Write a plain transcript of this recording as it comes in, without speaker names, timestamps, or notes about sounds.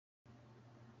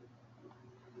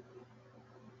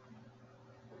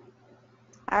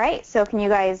All right, so can you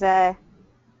guys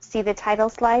see the title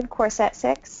slide, Core Set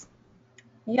 6?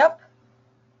 Yep.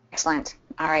 Excellent.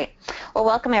 All right. Well,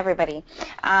 welcome everybody.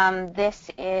 This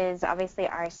is obviously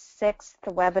our sixth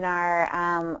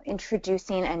webinar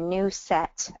introducing a new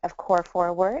set of Core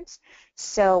 4 words.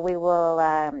 So we will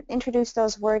introduce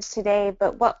those words today,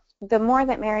 but the more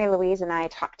that Mary-Louise and I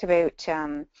talked about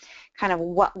kind of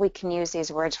what we can use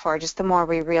these words for, just the more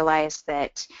we realize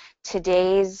that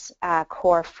today's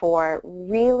Core 4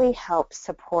 really helps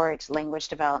support language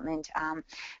development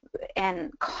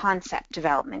and concept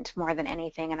development more than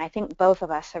anything. And I think both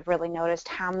of us have really noticed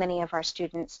how many of our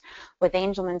students with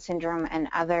Angelman syndrome and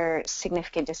other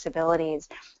significant disabilities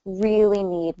really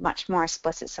need much more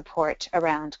explicit support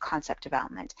around concept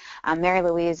development.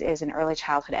 Mary-Louise is an early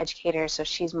childhood educator, so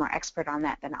she's more expert on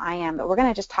that than I am, but we're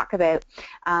going to just talk about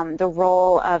the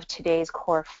role of today's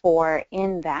Core 4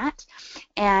 in that.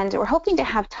 And we're hoping to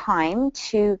have time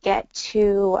to get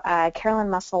to Carolyn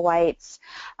Musselwhite's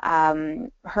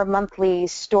her monthly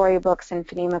storybooks and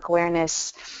phonemic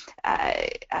awareness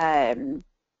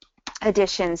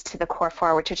additions to the Core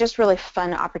 4, which are just really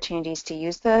fun opportunities to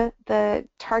use the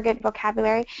target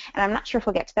vocabulary. And I'm not sure if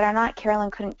we'll get to that or not. Carolyn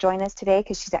couldn't join us today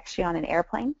because she's actually on an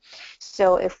airplane.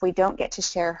 So if we don't get to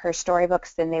share her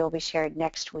storybooks, then they will be shared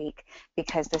next week,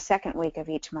 because the second week of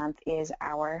each month is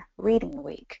our reading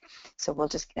week. So we'll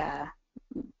just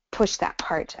push that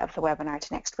part of the webinar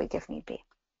to next week if need be.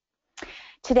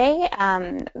 Today,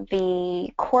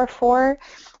 the Core 4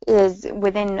 is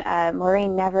within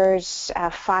Maureen Never's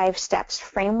 5 steps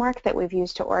framework that we've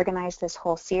used to organize this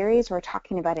whole series. We're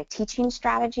talking about a teaching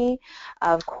strategy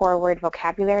of core word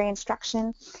vocabulary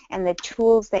instruction, and the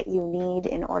tools that you need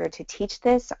in order to teach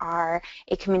this are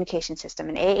a communication system,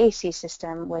 an AAC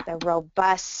system with a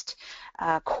robust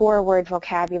core word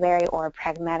vocabulary or a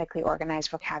pragmatically organized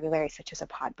vocabulary such as a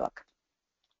pod book.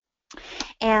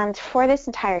 And for this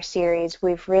entire series,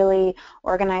 we've really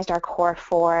organized our Core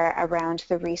 4 around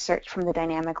the research from the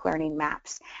dynamic learning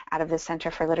maps out of the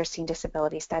Center for Literacy and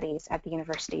Disability Studies at the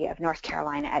University of North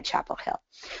Carolina at Chapel Hill.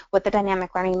 What the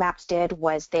dynamic learning maps did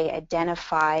was they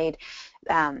identified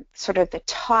sort of the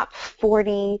top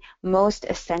 40 most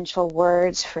essential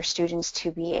words for students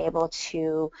to be able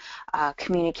to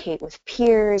communicate with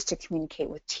peers, to communicate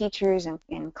with teachers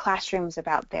in classrooms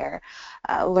about their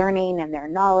learning and their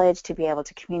knowledge, to be able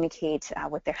to communicate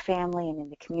with their family and in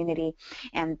the community.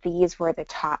 And these were the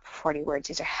top 40 words.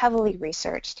 These are heavily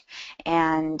researched,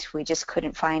 and we just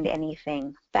couldn't find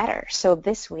anything better. So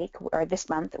this week, or this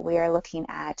month, we are looking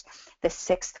at the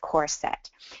 6th core set.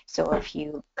 So if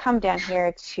you come down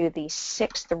here to the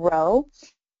 6th row,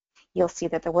 you'll see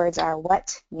that the words are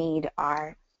what, need,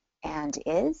 are, and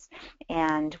is.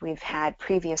 And we've had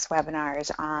previous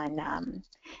webinars on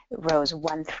rows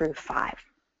 1 through 5.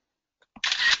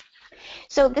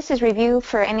 So this is review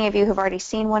for any of you who've already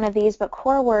seen one of these, but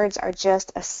core words are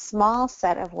just a small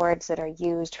set of words that are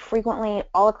used frequently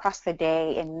all across the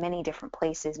day in many different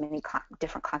places, many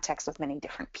different contexts with many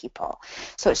different people.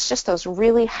 So it's just those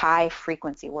really high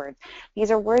frequency words.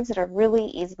 These are words that are really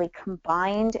easily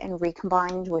combined and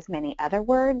recombined with many other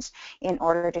words in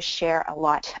order to share a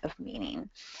lot of meaning.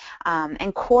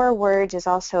 And core words is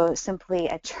also simply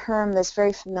a term that's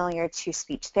very familiar to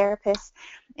speech therapists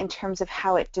in terms of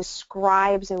how it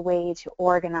describes a way to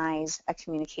organize a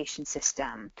communication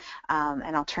system,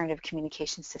 an alternative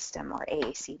communication system or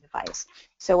AAC device.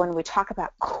 So when we talk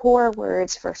about core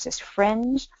words versus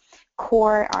fringe,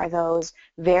 core are those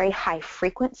very high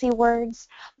frequency words,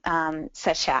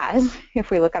 such as, if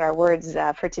we look at our words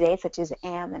for today, such as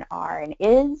am and are and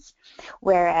is,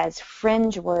 whereas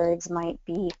fringe words might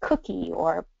be cookie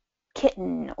or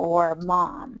kitten or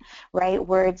mom, right?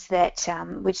 Words that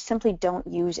we simply don't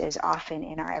use as often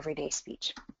in our everyday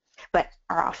speech, but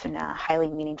are often highly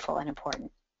meaningful and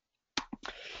important.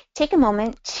 Take a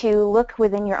moment to look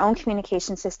within your own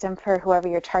communication system for whoever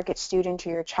your target student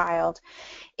or your child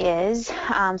is,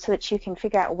 so that you can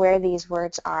figure out where these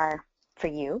words are for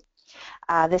you.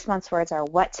 This month's words are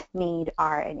what, need,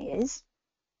 are, and is.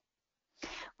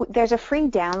 There's a free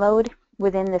download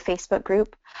within the Facebook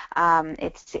group.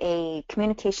 It's a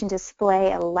communication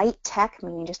display, a light tech,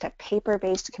 meaning just a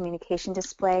paper-based communication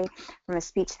display from a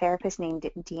speech therapist named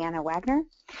Deanna Wagner.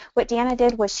 What Deanna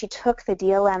did was she took the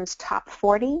DLM's top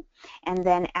 40 and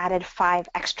then added 5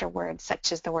 extra words,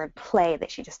 such as the word play,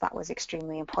 that she just thought was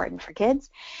extremely important for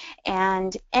kids.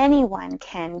 And anyone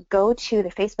can go to the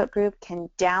Facebook group, can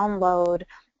download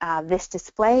this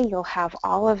display. You'll have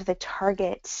all of the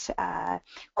target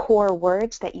core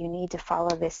words that you need to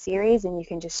follow this series, and you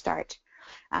can just start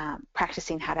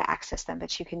practicing how to access them.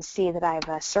 But you can see that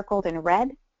I've circled in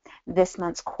red this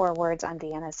month's core words on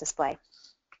Deanna's display.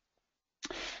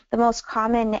 The most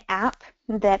common app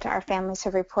that our families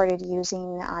have reported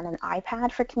using on an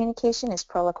iPad for communication is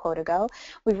Proloquo to Go.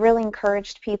 We've really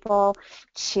encouraged people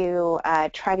to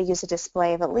try to use a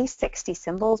display of at least 60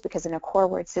 symbols, because in a core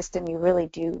word system you really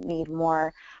do need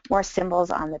more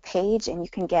symbols on the page. And you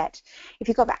can get, if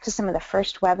you go back to some of the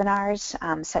first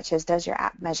webinars, such as Does Your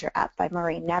App Measure Up by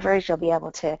Maureen Nevers, you'll be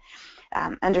able to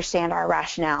understand our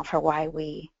rationale for why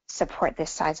we support this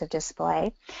size of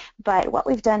display. But what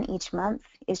we've done each month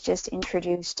is just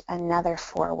introduced another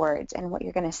 4 words, and what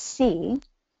you're going to see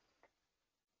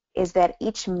is that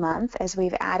each month, as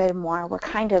we've added more, we're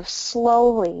kind of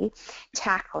slowly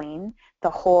tackling the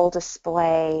whole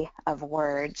display of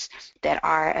words that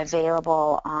are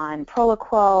available on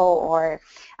Proloquo, or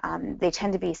they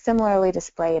tend to be similarly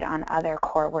displayed on other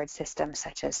core word systems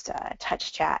such as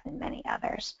TouchChat and many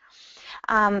others.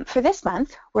 For this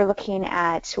month, we're looking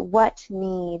at what,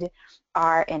 need,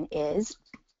 are, and is.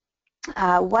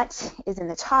 What is in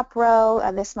the top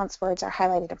row. This month's words are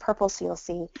highlighted in purple, so you'll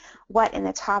see what in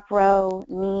the top row,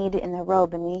 need in the row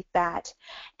beneath that.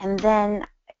 And then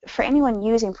for anyone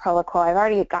using Proloquo, I've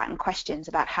already gotten questions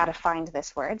about how to find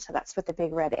this word, so that's what the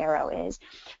big red arrow is.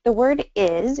 The word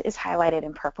is highlighted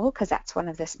in purple because that's one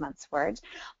of this month's words,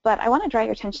 but I want to draw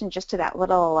your attention just to that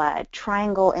little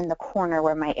triangle in the corner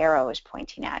where my arrow is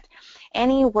pointing at.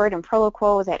 Any word in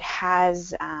Proloquo that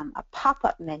has a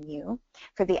pop-up menu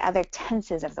for the other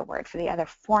tenses of the word, for the other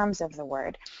forms of the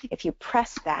word, if you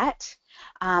press that,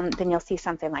 then you'll see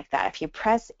something like that. If you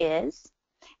press is,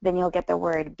 then you'll get the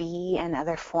word be and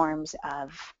other forms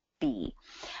of be.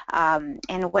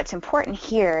 And what's important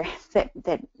here that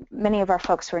many of our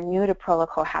folks who are new to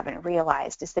Proloquo haven't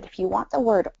realized is that if you want the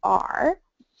word are,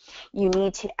 you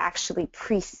need to actually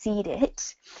precede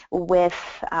it with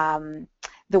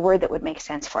the word that would make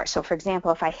sense for it. So for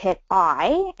example, if I hit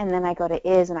I and then I go to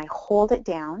is and I hold it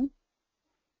down,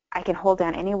 I can hold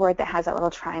down any word that has that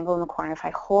little triangle in the corner. If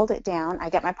I hold it down,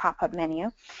 I get my pop-up menu.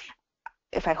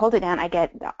 If I hold it down, I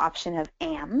get the option of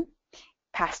am,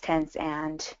 past tense,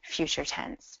 and future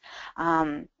tense.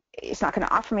 It's not going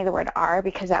to offer me the word are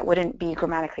because that wouldn't be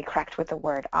grammatically correct with the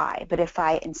word I. But if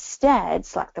I instead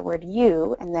select the word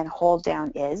you and then hold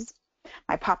down is,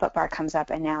 my pop-up bar comes up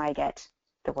and now I get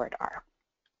the word are.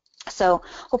 So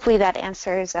hopefully that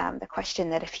answers the question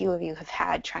that a few of you have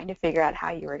had trying to figure out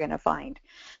how you were going to find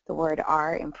the word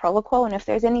are in Proloquo. And if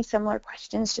there's any similar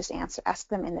questions, just ask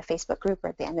them in the Facebook group or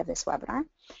at the end of this webinar,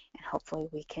 and hopefully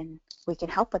we can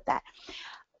help with that.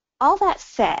 All that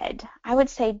said, I would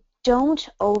say don't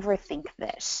overthink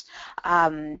this.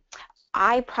 I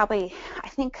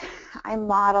think I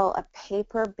model a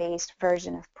paper-based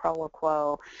version of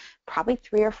Proloquo probably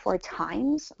 3 or 4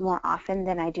 times more often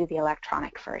than I do the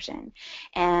electronic version.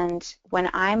 And when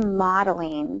I'm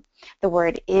modeling the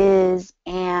word is,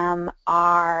 am,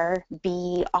 are,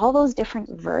 be, all those different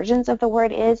versions of the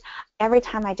word is, every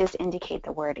time I just indicate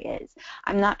the word is.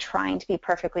 I'm not trying to be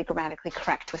perfectly grammatically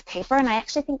correct with paper, and I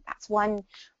actually think that's one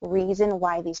reason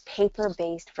why these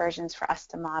paper-based versions for us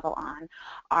to model on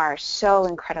are so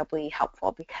incredibly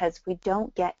helpful, because we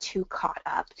don't get too caught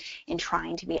up in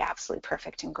trying to be absolutely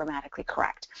perfect and grammatically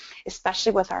correct,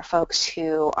 especially with our folks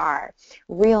who are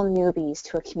real newbies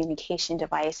to a communication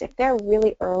device. If they're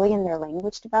really early in their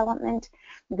language development,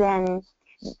 then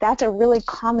that's a really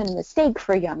common mistake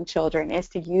for young children, is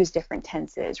to use different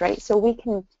tenses, right? So we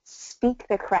can speak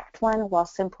the correct one while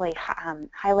simply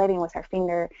highlighting with our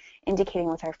finger, indicating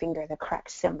with our finger the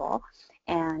correct symbol.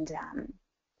 And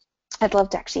I'd love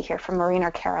to actually hear from Maureen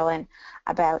or Carolyn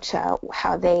about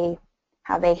how they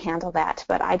handle that.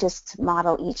 But I just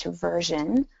model each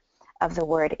version of the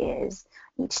word is,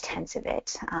 each tense of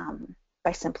it,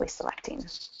 by simply selecting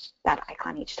that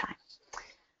icon each time.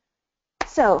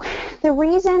 So the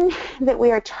reason that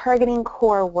we are targeting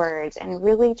core words and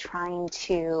really trying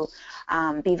to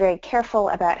be very careful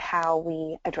about how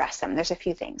we address them, there's a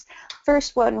few things.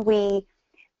 First, when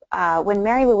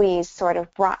Mary-Louise sort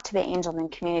of brought to the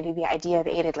Angelman community the idea of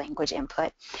aided language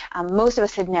input, most of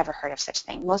us had never heard of such a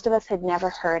thing. Most of us had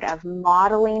never heard of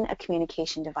modeling a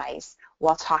communication device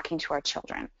while talking to our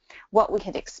children. What we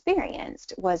had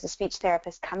experienced was a speech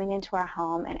therapist coming into our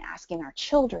home and asking our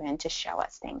children to show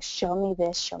us things. Show me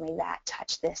this, show me that,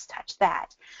 touch this, touch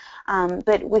that.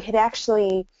 But we had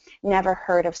actually never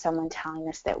heard of someone telling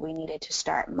us that we needed to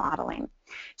start modeling.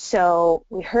 So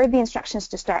we heard the instructions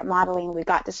to start modeling. We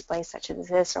got displays such as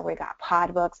this, or we got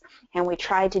pod books, and we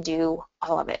tried to do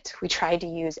all of it. We tried to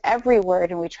use every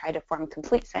word, and we tried to form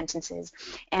complete sentences,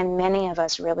 and many of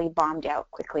us really bombed out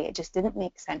quickly. It just didn't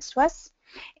make sense to us,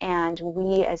 and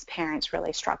we as parents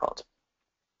really struggled.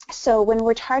 So when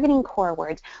we're targeting core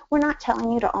words, we're not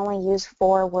telling you to only use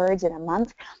 4 words in a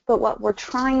month, but what we're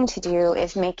trying to do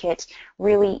is make it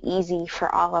really easy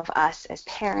for all of us as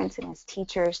parents and as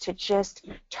teachers to just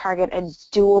target a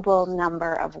doable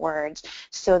number of words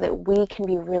so that we can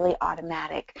be really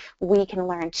automatic. We can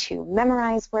learn to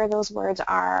memorize where those words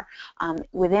are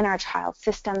within our child's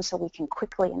system so we can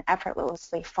quickly and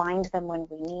effortlessly find them when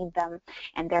we need them,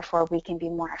 and therefore we can be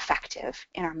more effective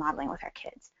in our modeling with our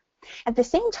kids. At the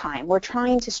same time, we're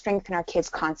trying to strengthen our kids'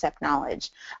 concept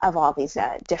knowledge of all these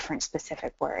different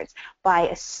specific words by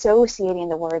associating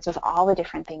the words with all the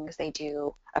different things they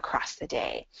do across the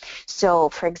day. So,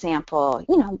 for example,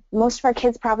 most of our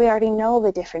kids probably already know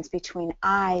the difference between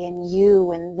I and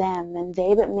you and them and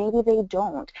they, but maybe they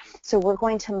don't. So we're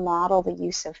going to model the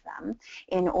use of them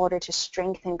in order to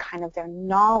strengthen kind of their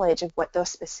knowledge of what those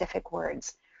specific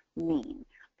words mean.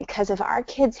 Because if our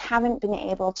kids haven't been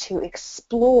able to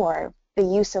explore the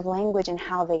use of language and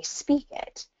how they speak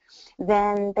it,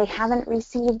 then they haven't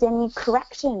received any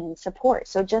correction and support.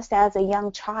 So just as a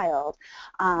young child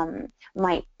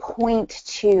might point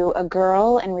to a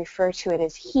girl and refer to it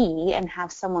as he and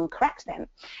have someone correct them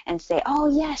and say,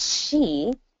 oh yes,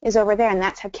 she is over there, and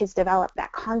that's how kids develop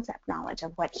that concept knowledge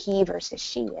of what he versus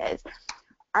she is.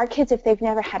 Our kids, if they've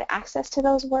never had access to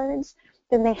those words,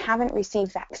 then they haven't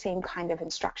received that same kind of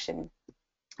instruction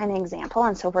and example,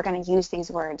 and so we're going to use these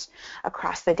words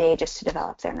across the day just to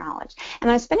develop their knowledge.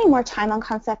 And I'm spending more time on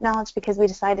concept knowledge because we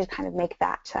decided to kind of make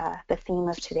that the theme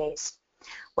of today's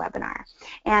webinar.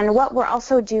 And what we're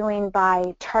also doing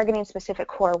by targeting specific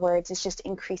core words is just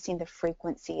increasing the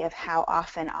frequency of how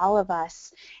often all of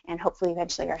us, and hopefully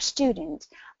eventually our student,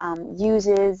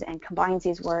 uses and combines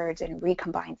these words and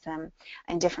recombines them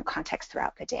in different contexts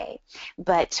throughout the day.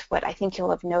 But what I think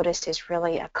you'll have noticed is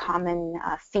really a common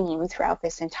theme throughout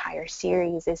this entire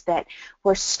series is that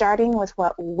we're starting with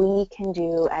what we can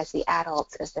do as the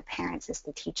adults, as the parents, as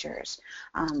the teachers,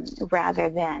 rather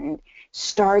than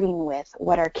starting with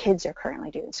what our kids are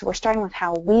currently doing. So we're starting with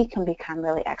how we can become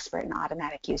really expert and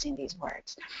automatic using these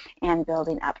words and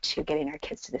building up to getting our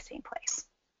kids to the same place.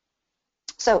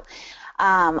 So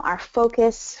our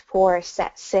focus for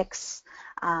set 6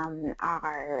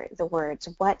 are the words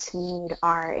what, need,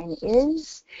 are, and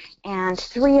is, and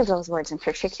 3 of those words in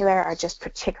particular are just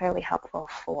particularly helpful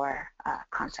for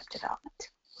concept development,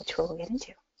 which we'll get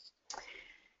into.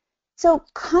 So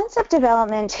concept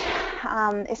development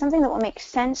is something that will make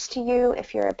sense to you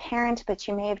if you're a parent, but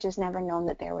you may have just never known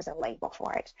that there was a label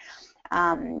for it.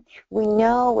 We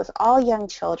know with all young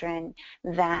children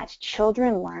that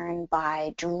children learn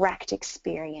by direct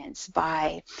experience,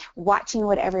 by watching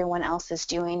what everyone else is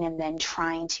doing and then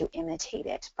trying to imitate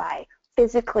it, by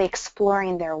physically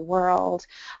exploring their world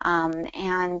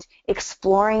and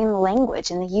exploring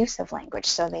language and the use of language.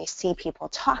 So they see people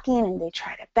talking and they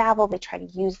try to babble, they try to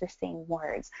use the same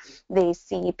words. They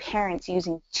see parents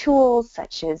using tools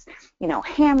such as,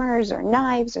 hammers or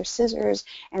knives or scissors,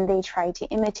 and they try to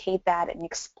imitate that and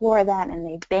explore that, and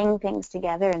they bang things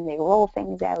together and they roll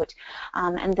things out.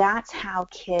 And that's how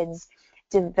kids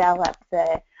develop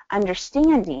the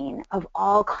understanding of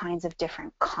all kinds of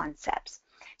different concepts.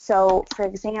 So, for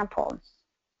example,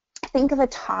 think of a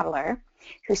toddler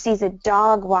who sees a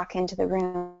dog walk into the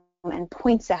room and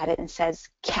points at it and says,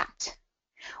 cat.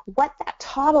 What that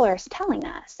toddler is telling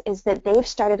us is that they've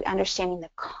started understanding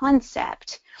the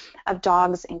concept of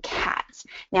dogs and cats.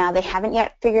 Now, they haven't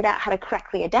yet figured out how to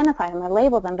correctly identify them or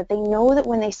label them, but they know that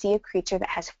when they see a creature that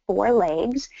has 4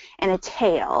 legs and a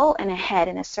tail and a head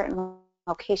in a certain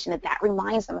location, that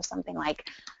reminds them of something like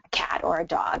cat or a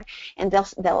dog, and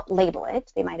they'll label it,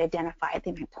 they might identify it,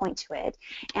 they might point to it.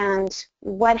 And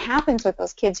what happens with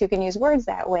those kids who can use words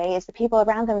that way is the people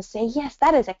around them say, yes,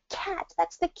 that is a cat,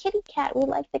 that's the kitty cat, we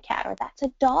like the cat, or that's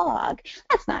a dog,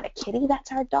 that's not a kitty,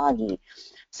 that's our doggy,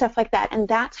 stuff like that. And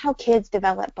that's how kids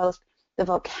develop both the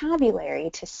vocabulary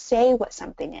to say what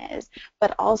something is,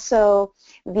 but also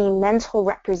the mental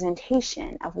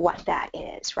representation of what that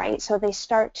is, right? So they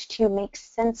start to make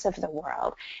sense of the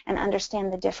world and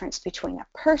understand the difference between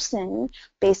a person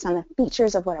based on the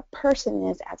features of what a person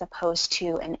is as opposed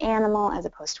to an animal, as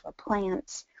opposed to a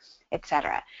plant,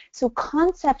 etc. So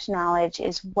concept knowledge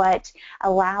is what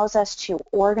allows us to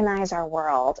organize our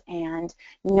world and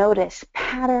notice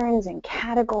patterns and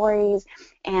categories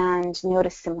and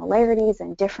notice similarities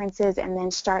and differences, and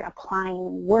then start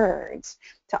applying words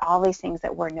to all these things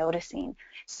that we're noticing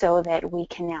so that we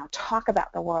can now talk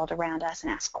about the world around us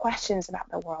and ask questions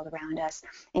about the world around us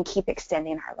and keep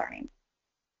extending our learning.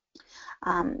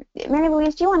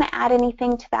 Mary-Louise, do you want to add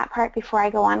anything to that part before I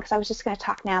go on? Because I was just going to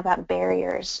talk now about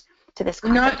barriers to this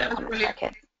concept development for our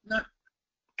kids. No,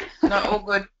 all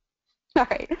good. All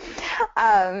right.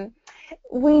 Um,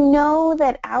 we know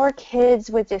that our kids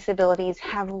with disabilities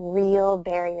have real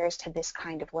barriers to this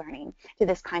kind of learning, to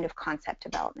this kind of concept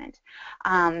development.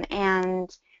 And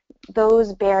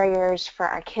those barriers for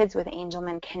our kids with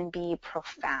Angelman can be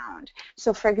profound.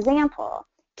 So for example,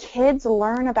 kids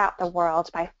learn about the world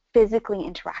by physically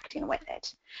interacting with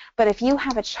it. But if you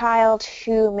have a child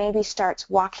who maybe starts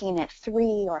walking at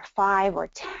 3 or 5 or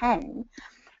 10,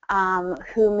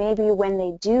 who maybe when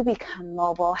they do become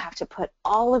mobile have to put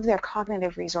all of their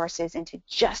cognitive resources into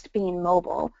just being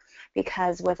mobile,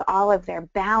 because with all of their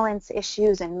balance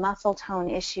issues and muscle tone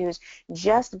issues,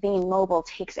 just being mobile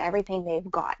takes everything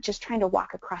they've got. Just trying to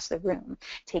walk across the room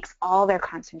takes all their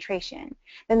concentration.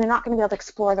 Then they're not going to be able to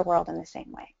explore the world in the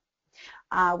same way.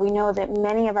 We know that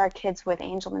many of our kids with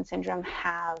Angelman syndrome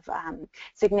have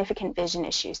significant vision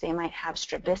issues. They might have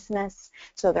strabismus,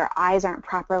 so their eyes aren't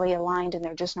properly aligned and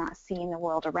they're just not seeing the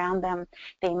world around them.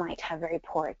 They might have very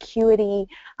poor acuity.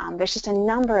 There's just a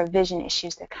number of vision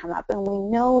issues that come up, and we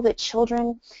know that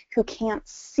children who can't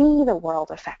see the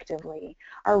world effectively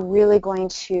are really going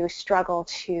to struggle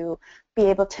to be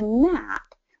able to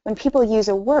map. When people use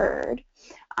a word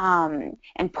and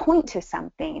point to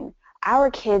something,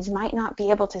 our kids might not be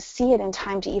able to see it in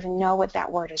time to even know what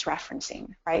that word is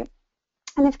referencing, right?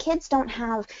 And if kids don't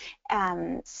have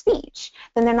speech,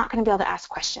 then they're not going to be able to ask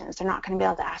questions. They're not going to be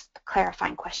able to ask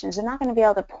clarifying questions. They're not going to be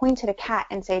able to point at a cat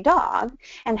and say dog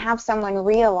and have someone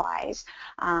realize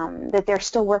that they're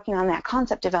still working on that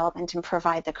concept development and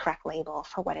provide the correct label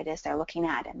for what it is they're looking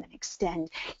at, and then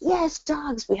extend, yes,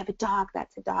 dogs, we have a dog,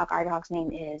 that's a dog, our dog's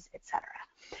name is,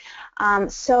 etc.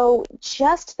 So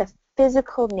just the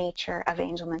physical nature of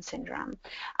Angelman syndrome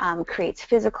creates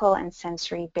physical and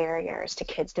sensory barriers to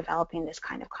kids developing this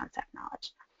kind of concept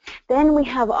knowledge. Then we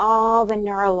have all the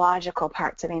neurological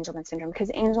parts of Angelman syndrome, because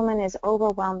Angelman is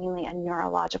overwhelmingly a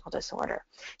neurological disorder.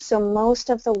 So most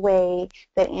of the way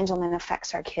that Angelman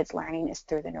affects our kids' learning is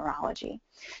through the neurology.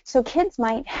 So kids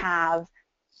might have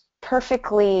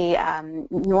perfectly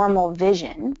normal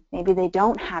vision. Maybe they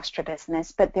don't have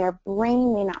strabismus, but their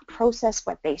brain may not process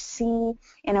what they see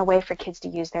in a way for kids to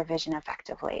use their vision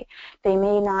effectively. They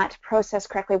may not process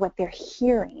correctly what they're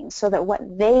hearing, so that what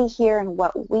they hear and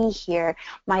what we hear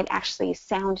might actually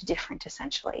sound different,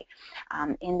 essentially,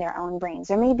 in their own brains.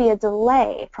 There may be a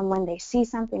delay from when they see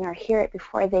something or hear it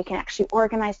before they can actually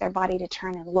organize their body to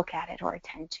turn and look at it or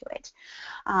attend to it.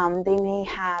 They may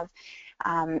have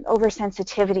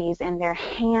oversensitivities in their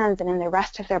hands and in the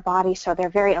rest of their body, so they're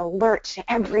very alert to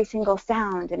every single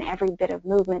sound and every bit of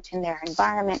movement in their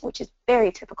environment, which is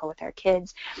very typical with our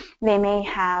kids. They may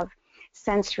have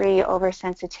sensory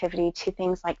oversensitivity to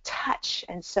things like touch,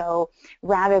 and so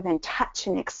rather than touch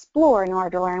and explore in order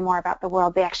to learn more about the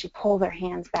world, they actually pull their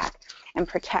hands back and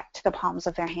protect the palms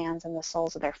of their hands and the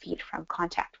soles of their feet from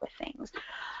contact with things.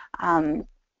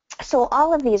 So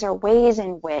all of these are ways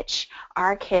in which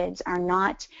our kids are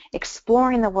not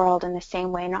exploring the world in the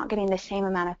same way, not getting the same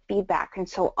amount of feedback. And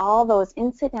so all those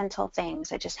incidental things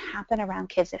that just happen around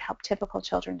kids that help typical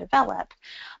children develop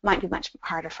might be much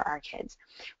harder for our kids.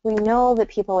 We know that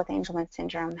people with Angelman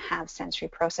syndrome have sensory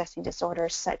processing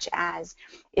disorders, such as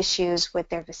issues with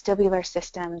their vestibular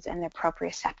systems and their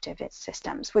proprioceptive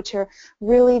systems, which are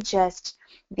really just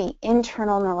the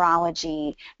internal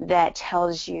neurology that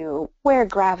tells you where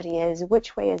gravity is,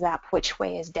 which way is up, which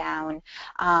way is down,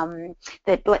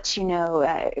 that lets you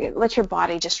know, lets your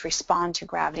body just respond to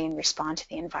gravity and respond to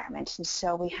the environment. And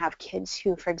so we have kids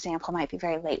who, for example, might be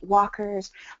very late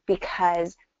walkers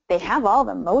because they have all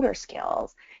the motor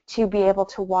skills to be able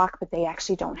to walk, but they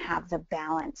actually don't have the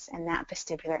balance and that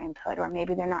vestibular input, or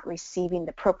maybe they're not receiving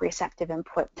the proprioceptive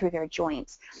input through their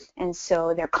joints, and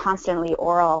so they're constantly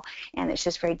oral, and it's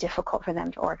just very difficult for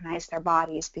them to organize their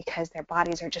bodies because their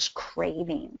bodies are just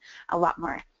craving a lot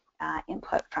more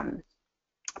input from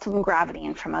gravity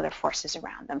and from other forces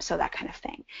around them, so that kind of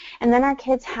thing. And then our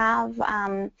kids have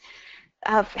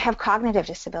cognitive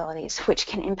disabilities, which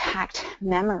can impact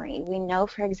memory. We know,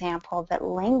 for example, that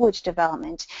language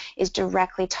development is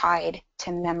directly tied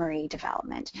to memory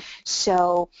development.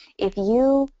 So if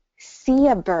you see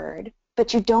a bird,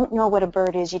 but you don't know what a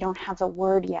bird is, you don't have the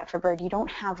word yet for bird, you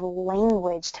don't have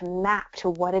language to map to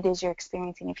what it is you're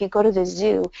experiencing. If you go to the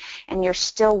zoo and you're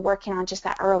still working on just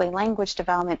that early language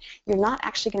development, you're not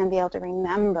actually going to be able to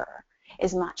remember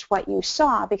as much what you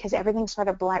saw, because everything sort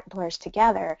of blurs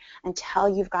together until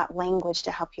you've got language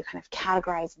to help you kind of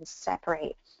categorize and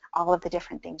separate all of the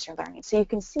different things you're learning. So you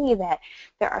can see that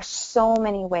there are so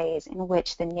many ways in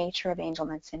which the nature of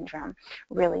Angelman syndrome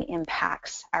really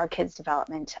impacts our kids'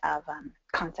 development of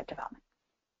concept development.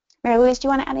 Mary-Louise, do you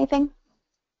want to add anything?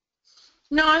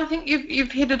 No, I think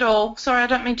you've hit it all. Sorry, I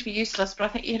don't mean to be useless, but I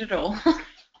think you hit it all.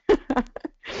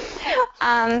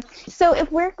 So if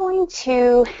we're going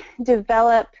to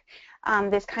develop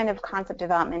this kind of concept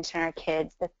development in our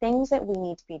kids, the things that we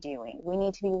need to be doing, we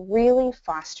need to be really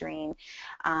fostering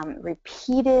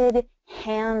repeated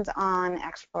hands-on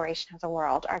exploration of the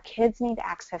world. Our kids need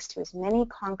access to as many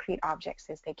concrete objects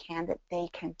as they can that they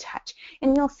can touch.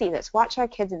 And you'll see this. Watch our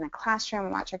kids in the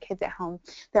classroom, watch our kids at home.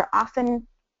 They're often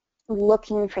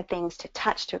looking for things to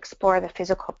touch, to explore the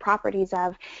physical properties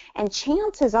of, and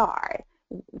chances are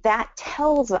that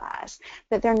tells us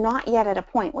that they're not yet at a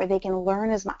point where they can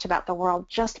learn as much about the world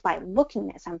just by looking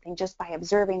at something, just by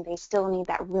observing. They still need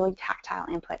that really tactile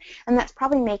input, and that's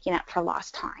probably making up for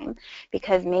lost time,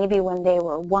 because maybe when they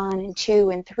were 1 and 2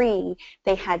 and 3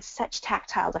 they had such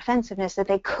tactile defensiveness that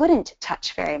they couldn't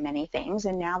touch very many things,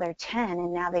 and now they're 10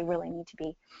 and now they really need to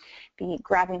be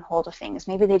grabbing hold of things.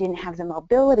 Maybe they didn't have the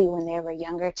mobility when they were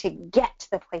younger to get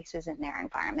to the places in their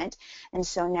environment, and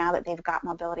so now that they've got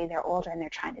mobility, they're older and they're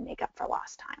trying to make up for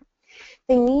lost time.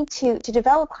 They need to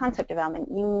develop concept development,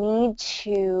 you need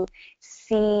to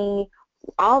see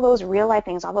all those real life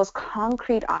things, all those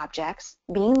concrete objects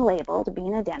being labeled,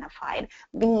 being identified,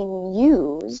 being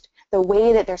used the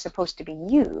way that they're supposed to be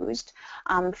used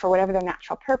for whatever their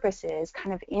natural purpose is,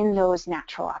 kind of in those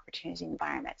natural opportunity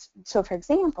environments. So for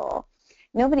example,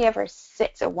 nobody ever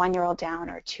sits a 1-year-old down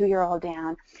or a 2-year-old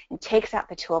down and takes out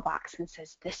the toolbox and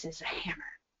says, this is a hammer.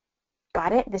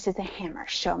 Got it? This is a hammer.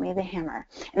 Show me the hammer.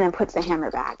 And then puts the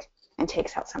hammer back and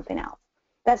takes out something else.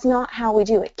 That's not how we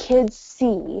do it. Kids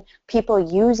see people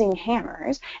using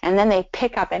hammers, and then they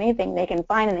pick up anything they can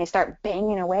find and they start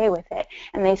banging away with it,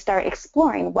 and they start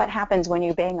exploring what happens when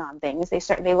you bang on things.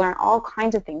 They learn all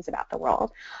kinds of things about the world,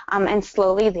 and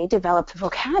slowly they develop the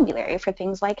vocabulary for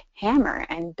things like hammer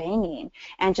and banging,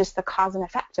 and just the cause and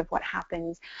effect of what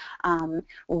happens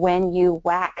when you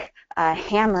whack a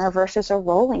hammer versus a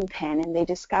rolling pin, and they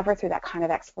discover through that kind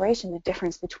of exploration the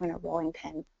difference between a rolling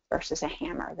pin versus a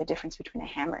hammer, the difference between a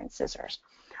hammer and scissors,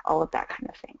 all of that kind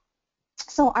of thing.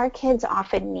 So our kids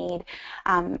often need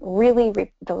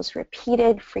those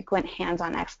repeated, frequent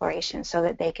hands-on exploration so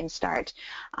that they can start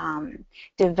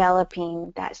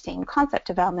developing that same concept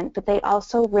development, but they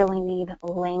also really need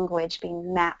language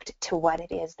being mapped to what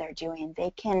it is they're doing.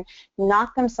 They can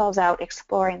knock themselves out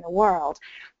exploring the world,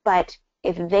 but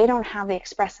if they don't have the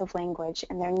expressive language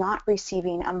and they're not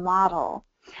receiving a model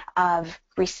of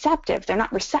they're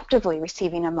not receptively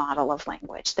receiving a model of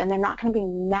language, then they're not going to be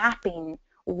mapping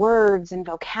words and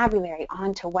vocabulary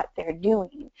onto what they're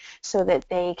doing so that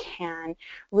they can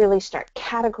really start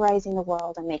categorizing the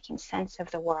world and making sense of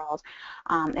the world.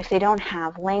 If they don't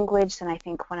have language, then I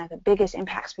think one of the biggest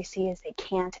impacts we see is they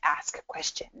can't ask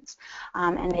questions,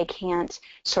 and they can't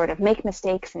sort of make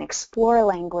mistakes and explore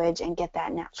language and get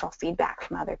that natural feedback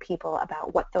from other people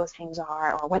about what those things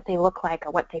are or what they look like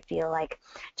or what they feel like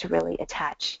to really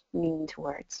attach meaning to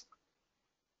words.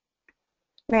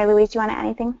 Mary-Louise, do you want to add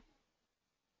anything?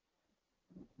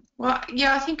 Well,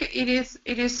 yeah, I think it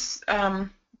is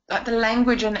like the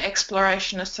language and the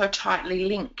exploration are so tightly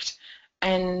linked,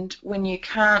 and when you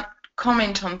can't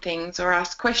comment on things or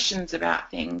ask questions about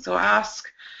things or ask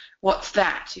what's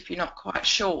that if you're not quite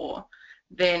sure,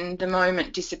 then the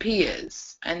moment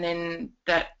disappears, and then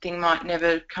that thing might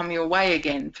never come your way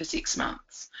again for 6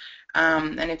 months.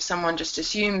 And if someone just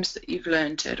assumes that you've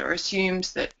learnt it or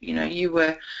assumes that you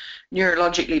were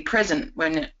neurologically present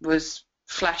when it was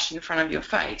flashed in front of your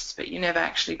face, but you never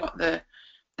actually got the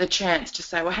chance to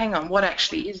say, well, hang on, what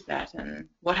actually is that, and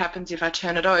what happens if I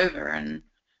turn it over, and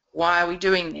why are we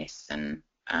doing this? And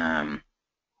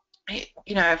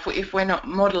if we're not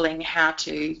modelling how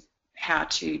to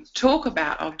talk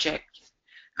about objects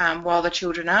while the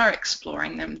children are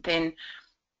exploring them, then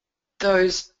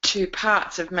those two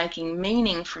parts of making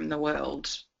meaning from the world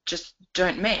just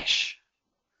don't mesh.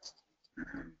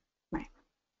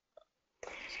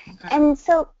 And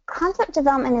so concept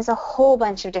development is a whole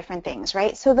bunch of different things,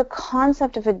 right? So the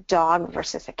concept of a dog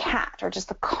versus a cat, or just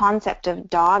the concept of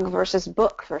dog versus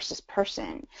book versus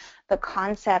person, the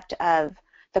concept of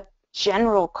the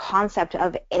general concept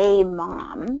of a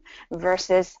mom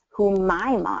versus who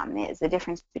my mom is, the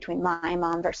difference between my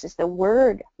mom versus the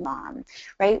word mom,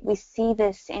 right? We see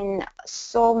this in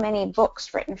so many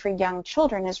books written for young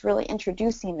children, is really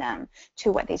introducing them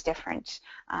to what these different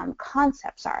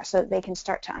concepts are so that they can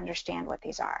start to understand what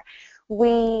these are.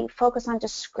 We focus on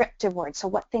descriptive words, so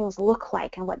what things look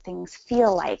like and what things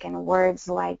feel like, and words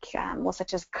like,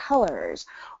 such as colors,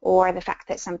 or the fact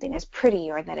that something is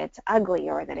pretty, or that it's ugly,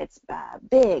 or that it's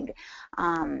big.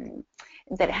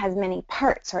 that it has many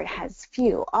parts or it has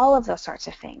few, all of those sorts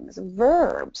of things.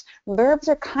 Verbs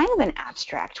are kind of an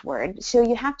abstract word, so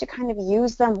you have to kind of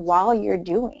use them while you're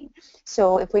doing.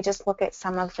 So if we just look at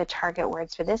some of the target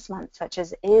words for this month, such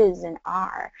as is and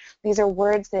are, these are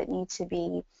words that need to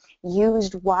be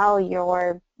used while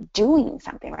you're doing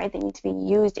something, right? They need to be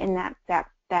used in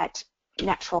that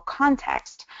natural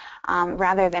context,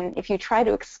 rather than if you try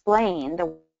to explain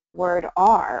the word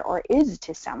are or is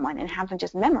to someone and have them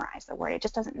just memorize the word. It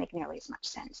just doesn't make nearly as much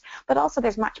sense. But also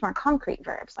there's much more concrete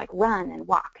verbs like run and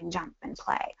walk and jump and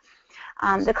play.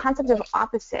 The concept of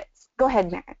opposites. Go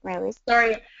ahead, Mary-Louise.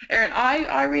 Sorry, Erin,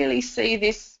 I really see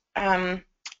this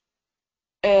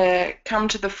come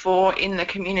to the fore in the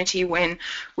community when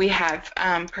we have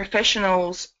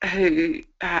professionals who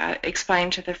explain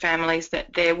to the families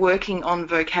that they're working on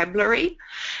vocabulary,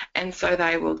 and so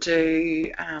they will do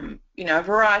a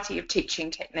variety of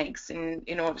teaching techniques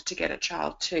in order to get a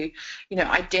child to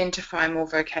identify more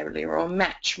vocabulary or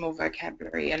match more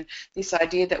vocabulary. And this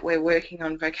idea that we're working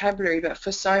on vocabulary, but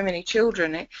for so many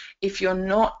children, if you're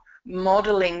not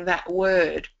modeling that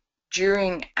word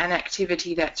during an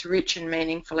activity that's rich and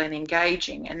meaningful and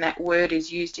engaging, and that word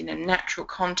is used in a natural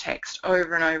context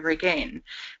over and over again,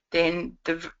 then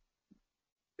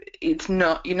you're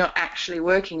not actually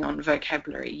working on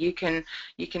vocabulary. You can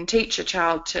teach a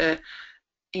child to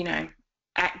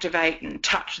activate and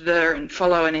touch and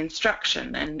follow an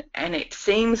instruction, and it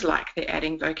seems like they're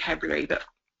adding vocabulary, but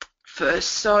for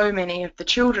so many of the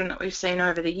children that we've seen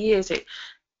over the years, it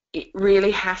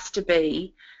really has to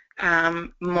be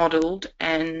modelled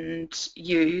and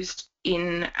used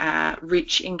in a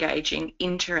rich, engaging,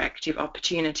 interactive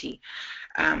opportunity.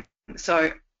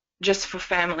 So just for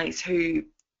families who,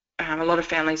 a lot of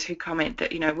families who comment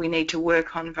that, we need to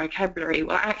work on vocabulary,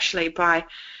 well, actually by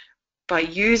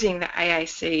using the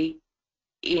AAC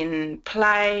in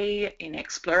play, in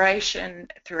exploration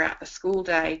throughout the school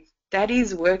day, that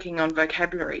is working on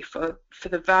vocabulary for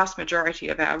the vast majority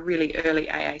of our really early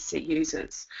AAC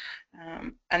users.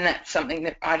 And that's something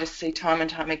that I just see time and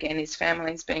time again, is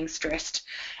families being stressed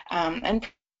and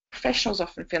professionals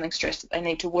often feeling stressed that they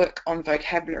need to work on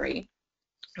vocabulary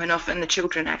when often the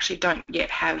children actually don't yet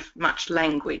have much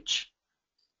language.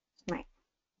 Right.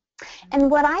 And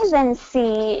what I then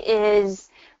see is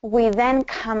we then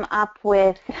come up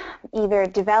with either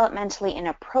developmentally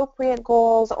inappropriate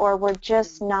goals, or we're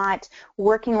just not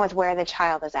working with where the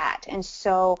child is at. And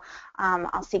so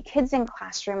I'll see kids in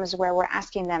classrooms where we're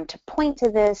asking them to point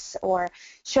to this, or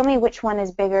show me which one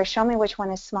is bigger, show me which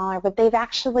one is smaller, but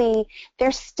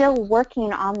they're still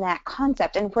working on that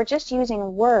concept. And if we're just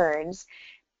using words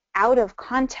out of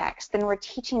context, then we're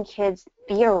teaching kids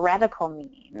theoretical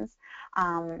meanings,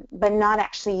 but not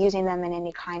actually using them in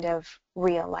any kind of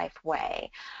real life way.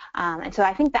 And so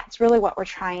I think that's really what we're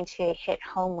trying to hit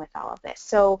home with all of this.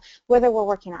 So whether we're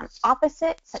working on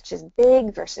opposites, such as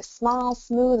big versus small,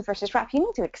 smooth versus rough, you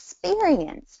need to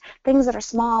experience things that are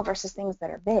small versus things that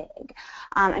are big.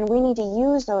 And we need to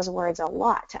use those words a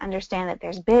lot to understand that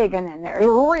there's big and then there's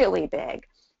really big,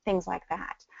 things like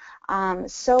that.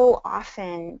 So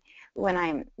often when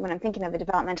I'm thinking of a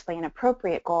developmentally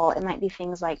inappropriate goal, it might be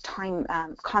things like time,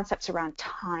 concepts around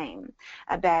time,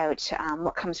 about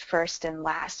what comes first and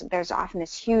last. There's often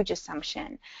this huge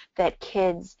assumption that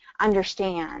kids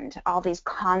understand all these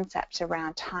concepts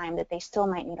around time that they still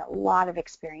might need a lot of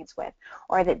experience with,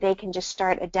 or that they can just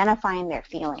start identifying their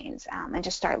feelings and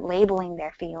just start labeling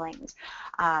their feelings,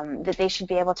 that they should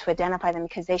be able to identify them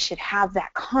because they should have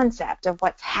that concept of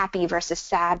what's happy versus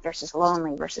sad versus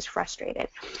lonely versus frustrated.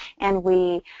 And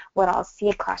what I'll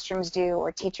see classrooms do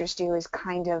or teachers do is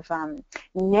kind of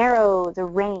narrow the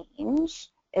range,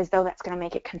 as though that's going to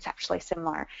make it conceptually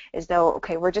similar, as though,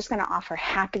 okay, we're just going to offer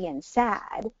happy and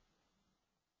sad,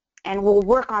 and we'll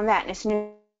work on that. And as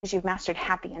soon as you've mastered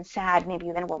happy and sad,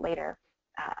 maybe then we'll later,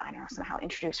 I don't know, somehow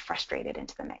introduce frustrated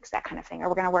into the mix, that kind of thing. Or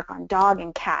we're going to work on dog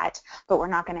and cat, but we're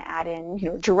not going to add in,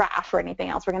 giraffe or anything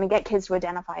else. We're going to get kids to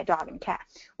identify a dog and cat.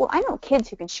 Well, I know kids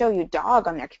who can show you dog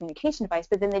on their communication device,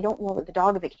 but then they don't know that the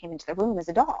dog that came into the room is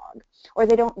a dog, or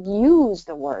they don't use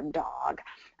the word dog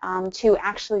to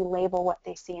actually label what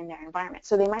they see in their environment.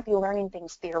 So they might be learning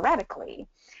things theoretically,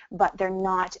 but they're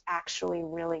not actually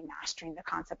really mastering the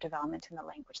concept development and the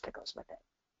language that goes with it.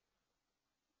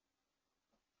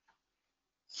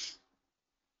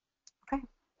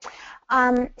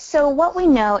 So what we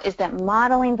know is that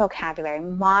modeling vocabulary,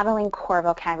 modeling core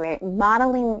vocabulary,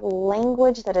 modeling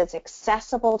language that is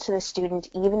accessible to the student,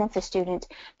 even if the student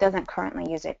doesn't currently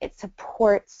use it, it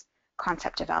supports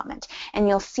concept development. And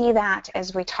you'll see that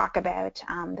as we talk about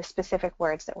the specific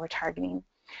words that we're targeting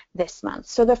this month.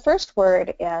 So the first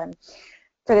word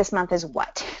for this month is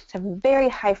what. It's a very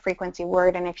high frequency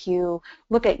word, and if you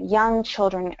look at young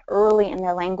children early in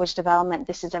their language development,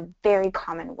 this is a very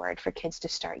common word for kids to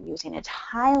start using. It's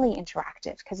highly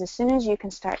interactive because as soon as you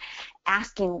can start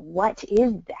asking what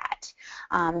is that,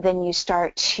 then you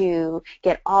start to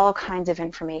get all kinds of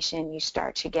information. You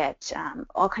start to get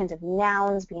all kinds of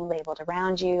nouns being labeled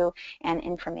around you, and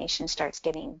information starts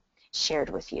getting shared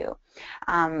with you.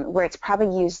 Where it's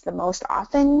probably used the most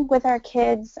often with our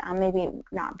kids, maybe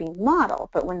not being modeled,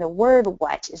 but when the word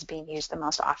what is being used the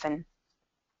most often,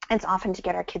 it's often to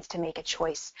get our kids to make a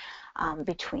choice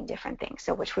between different things.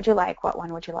 So which would you like? What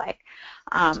one would you like?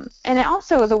 And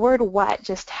also the word what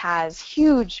just has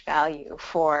huge value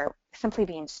for simply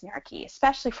being snarky,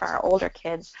 especially for our older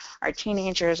kids, our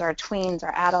teenagers, our tweens,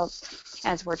 our adults,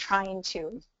 as we're trying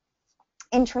to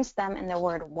interest them in the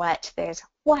word what. There's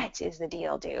what is the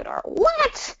deal, dude, or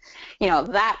what? You know,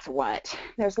 that's what.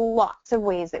 There's lots of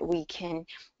ways that we can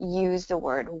use the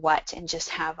word what and just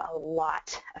have a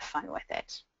lot of fun with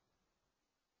it.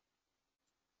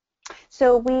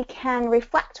 So we can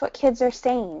reflect what kids are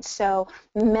saying. So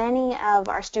many of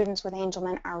our students with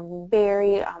Angelman are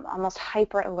very almost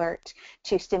hyper alert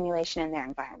to stimulation in their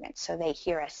environment. So they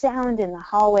hear a sound in the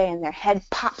hallway and their head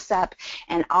pops up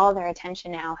and all their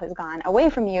attention now has gone away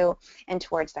from you and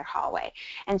towards their hallway.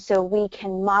 And so we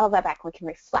can model that back. We can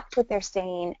reflect what they're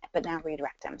saying, but now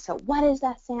redirect them. So what is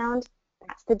that sound?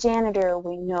 That's the janitor.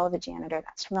 We know the janitor.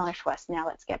 That's familiar to us. Now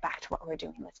let's get back to what we're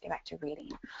doing. Let's get back to reading.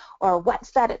 Or what's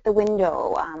that at the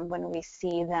window? When we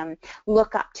see them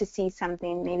look up to see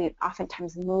something, maybe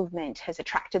oftentimes movement has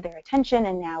attracted their attention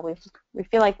and now we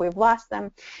feel like we've lost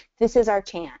them. This is our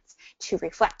chance to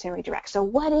reflect and redirect. So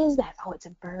what is that? Oh, it's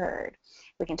a bird.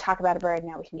 We can talk about a bird.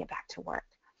 Now we can get back to work.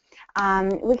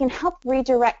 We can help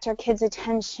redirect our kids'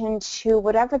 attention to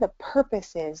whatever the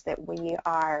purpose is that we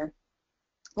are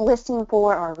listening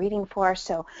for or reading for.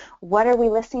 So what are we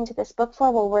listening to this book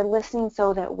for? Well, we're listening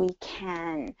so that we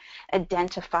can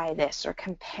identify this or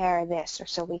compare this, or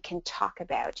so we can talk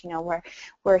about, you know,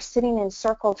 we're sitting in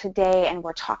circle today and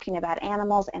we're talking about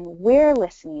animals, and we're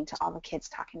listening to all the kids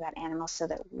talking about animals so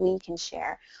that we can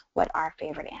share what our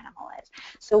favorite animal is.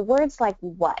 So words like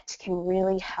what can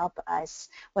really help us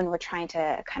when we're trying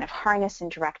to kind of harness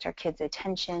and direct our kids'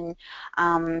 attention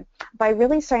by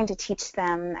really starting to teach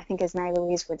them, I think as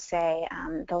Mary-Louise would say,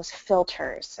 those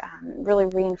filters, really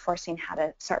reinforcing how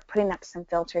to start putting up some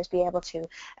filters, be able to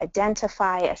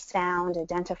identify a sound,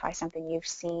 identify something you've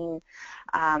seen,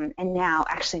 and now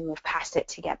actually move past it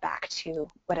to get back to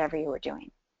whatever you were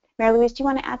doing. Mary-Louise, do you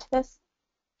want to add to this?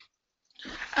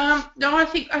 No, I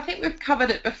think we've covered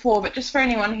it before, but just for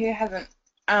anyone who hasn't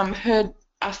heard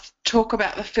us talk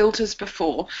about the filters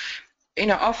before, you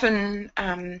know, often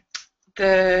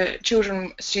the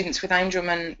students with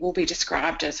Angelman will be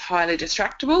described as highly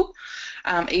distractible,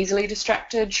 easily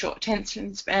distracted, short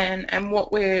attention span, and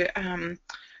what we're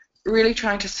really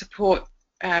trying to support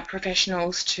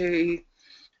professionals to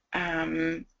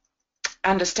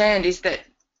understand is that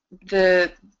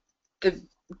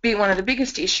one of the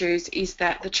biggest issues is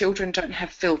that the children don't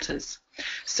have filters.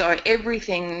 So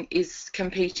everything is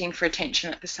competing for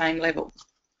attention at the same level.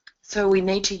 So we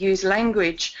need to use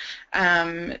language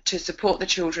to support the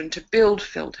children to build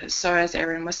filters. So as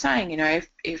Erin was saying, you know,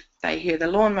 if they hear the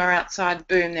lawnmower outside,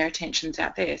 boom, their attention's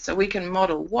out there. So we can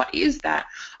model, what is that?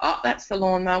 Oh, that's the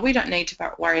lawnmower. We don't need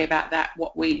to worry about that.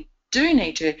 What we do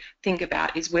need to think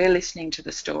about is we're listening to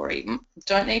the story.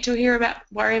 Don't need to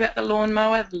worry about the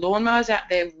lawnmower. The lawnmower's out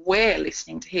there. We're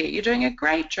listening to hear. You're doing a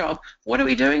great job. What are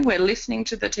we doing? We're listening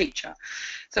to the teacher.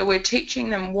 So we're teaching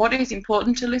them what is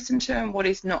important to listen to and what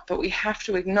is not, but we have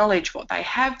to acknowledge what they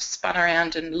have spun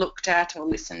around and looked at or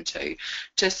listened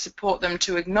to support them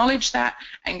to acknowledge that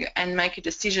and make a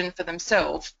decision for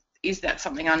themselves. Is that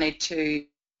something I need to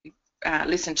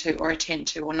listen to or attend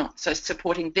to or not? So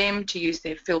supporting them to use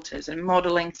their filters and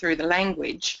modelling through the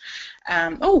language.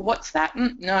 Oh, what's that?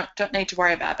 No, don't need to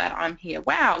worry about that. I'm here.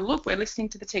 Wow, look, we're listening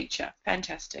to the teacher.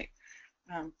 Fantastic.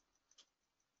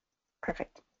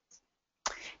 Perfect.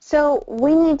 So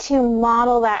we need to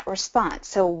model that response.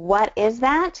 So what is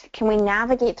that? Can we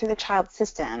navigate through the child's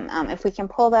system? If we can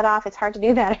pull that off, it's hard to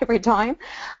do that every time,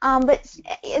 but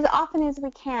as often as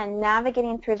we can,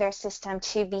 navigating through their system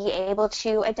to be able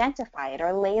to identify it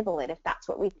or label it if that's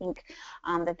what we think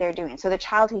that they're doing. So the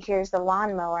child who hears the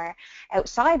lawnmower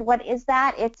outside, what is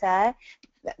that? It's a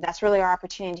that's really our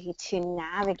opportunity to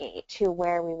navigate to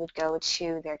where we would go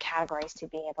to their categories to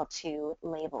be able to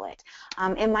label it.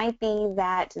 It might be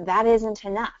that that isn't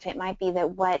enough. It might be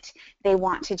that what they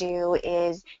want to do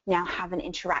is now have an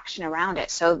interaction around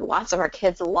it. So lots of our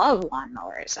kids love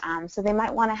lawnmowers. So they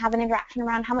might want to have an interaction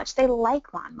around how much they like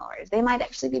lawnmowers. They might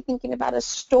actually be thinking about a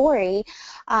story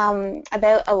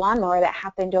about a lawnmower that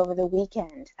happened over the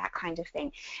weekend, that kind of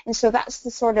thing. And so that's the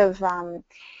sort of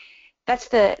that's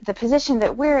the position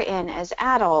that we're in as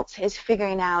adults, is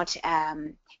figuring out,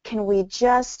 can we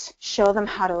just show them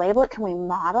how to label it? Can we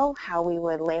model how we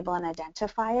would label and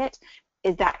identify it?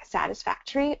 Is that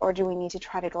satisfactory, or do we need to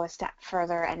try to go a step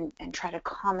further and try to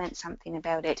comment something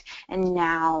about it and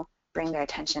now bring their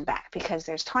attention back? Because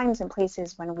there's times and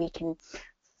places when we can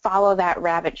follow that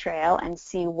rabbit trail and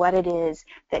see what it is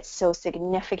that's so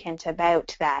significant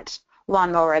about that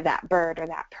lawnmower, that bird, or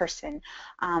that person.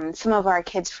 Some of our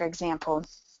kids, for example,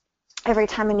 every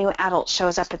time a new adult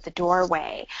shows up at the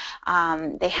doorway,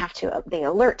 they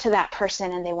alert to that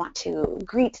person, and they want to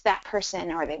greet that person,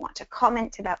 or they want to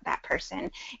comment about that person,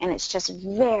 and it's just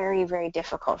very, very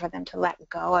difficult for them to let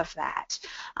go of that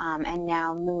and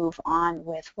now move on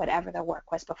with whatever the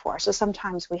work was before. So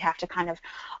sometimes we have to kind of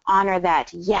honor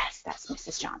that, yes, that's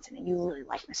Mrs. Johnson, and you really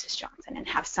like Mrs. Johnson, and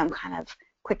have some kind of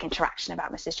quick interaction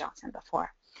about Mrs. Johnson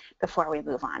before we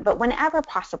move on. But whenever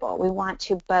possible, we want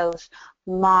to both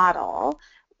model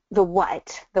the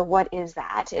what is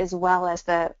that, as well as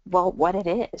the, well, what it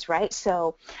is, right?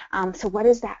 So, so what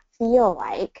does that feel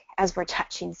like as we're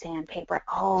touching sandpaper?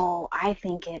 Oh, I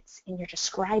think it's, in your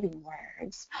describing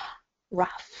words,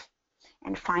 rough.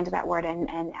 And find that word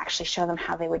and actually show them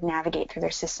how they would navigate through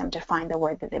their system to find the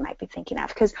word that they might be thinking of.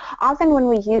 Because often when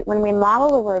we model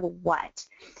the word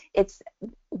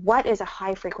what is a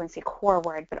high frequency core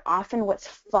word, but often what's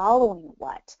following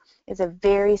what is a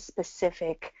very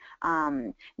specific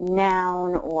noun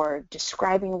or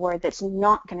describing word that's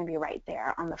not going to be right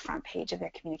there on the front page of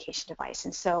their communication device.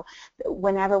 And so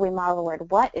whenever we model the word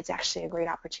what, it's actually a great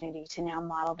opportunity to now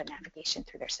model the navigation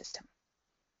through their system.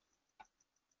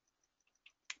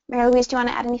 Mary-Louise, do you want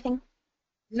to add anything?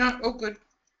 No, all good.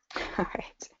 All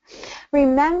right.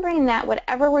 Remembering that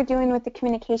whatever we're doing with the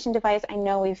communication device, I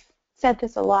know we've said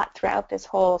this a lot throughout this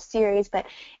whole series, but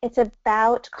it's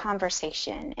about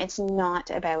conversation. It's not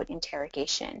about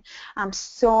interrogation.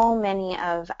 So many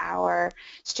of our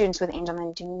students with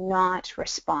Angelman do not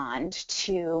respond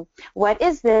to, what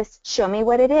is this? Show me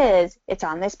what it is. It's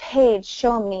on this page.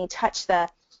 Show me, touch the,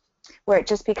 where it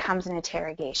just becomes an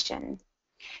interrogation.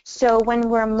 So when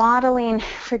we're modeling,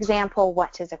 for example,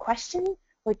 what is a question,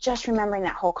 we're just remembering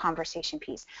that whole conversation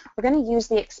piece. We're going to use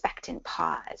the expectant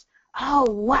pause. Oh,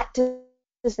 what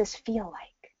does this feel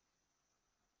like?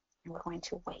 And we're going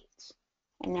to wait.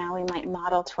 And now we might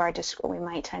model to our, we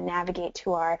might navigate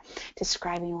to our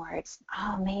describing words.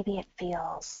 Oh, maybe it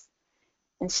feels,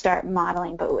 and start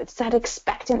modeling. But it's that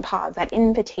expectant pause, that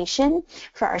invitation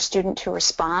for our student to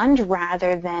respond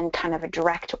rather than kind of a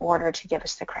direct order to give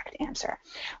us the correct answer.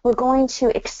 We're going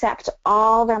to accept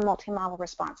all their multi-model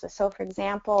responses. So for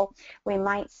example, we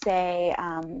might say,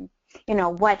 you know,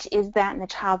 what is that? And the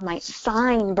child might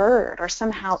sign bird or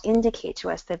somehow indicate to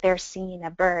us that they're seeing a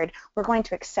bird. We're going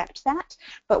to accept that,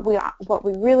 but what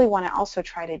we really want to also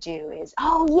try to do is,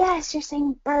 oh yes, you're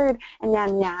saying bird, and now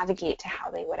navigate to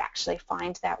how they would actually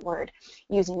find that word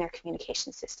using their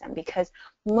communication system. Because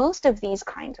most of these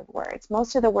kinds of words,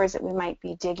 most of the words that we might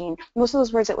be digging, most of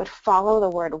those words that would follow the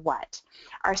word what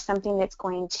are something that's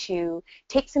going to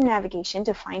take some navigation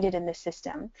to find it in the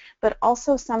system, but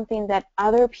also something that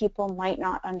other people might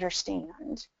not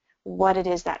understand what it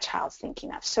is that child's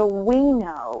thinking of. So we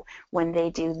know when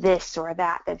they do this or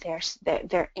that, that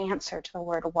their answer to the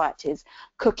word what is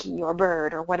cookie or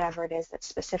bird or whatever it is that's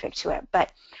specific to it,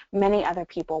 but many other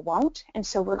people won't, and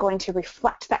so we're going to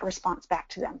reflect that response back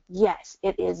to them. Yes,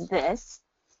 it is this,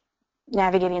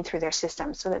 navigating through their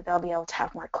system so that they'll be able to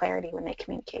have more clarity when they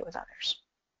communicate with others.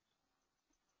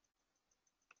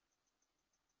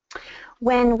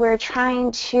 When we're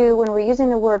using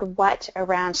the word what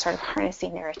around sort of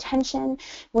harnessing their attention,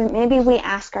 maybe we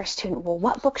ask our student, well,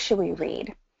 what book should we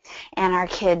read? And our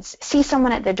kids see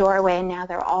someone at the doorway and now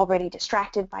they're already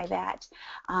distracted by that.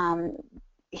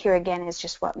 Here again is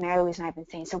just what Mary-Louise and I have been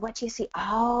saying. So what do you see?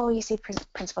 Oh, you see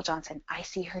Principal Johnson. I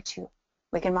see her too.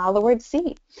 We can model the word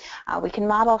see. We can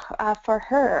model for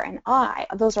her and I.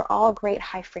 Those are all great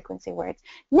high frequency words.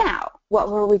 Now,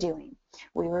 what were we doing?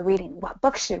 We were reading. What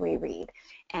book should we read?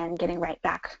 And getting right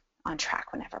back on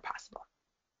track whenever possible.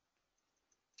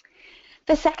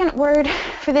 The second word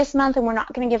for this month, and we're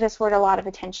not going to give this word a lot of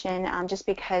attention just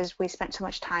because we spent so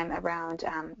much time around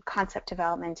concept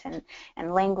development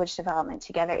and language development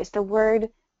together, is the word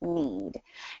need.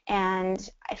 And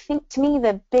I think, to me,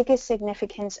 the biggest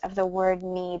significance of the word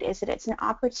need is that it's an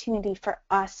opportunity for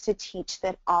us to teach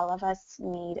that all of us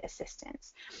need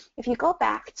assistance. If you go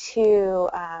back to,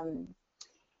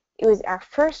 it was our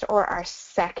first or our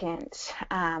second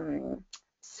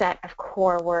set of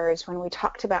core words when we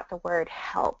talked about the word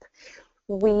help.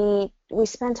 We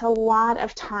spent a lot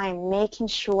of time making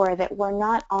sure that we're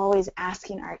not always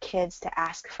asking our kids to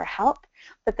ask for help,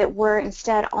 but that we're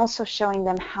instead also showing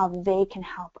them how they can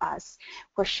help us.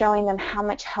 We're showing them how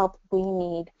much help we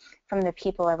need from the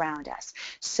people around us.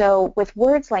 So with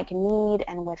words like need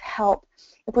and with help,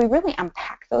 if we really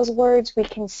unpack those words, we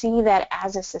can see that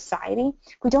as a society,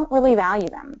 we don't really value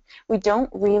them. We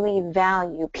don't really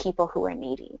value people who are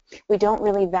needy. We don't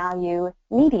really value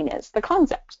neediness, the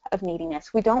concept of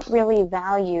neediness. We don't really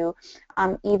value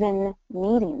even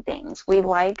needing things. We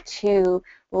like to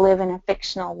live in a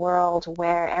fictional world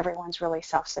where everyone's really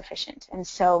self-sufficient. And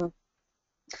so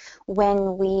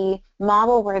when we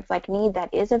model words like need,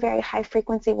 that is a very high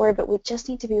frequency word, but we just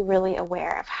need to be really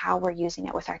aware of how we're using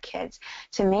it with our kids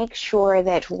to make sure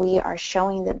that we are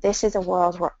showing that this is a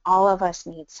world where all of us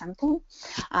need something,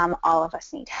 all of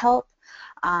us need help,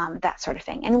 that sort of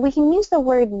thing. And we can use the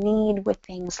word need with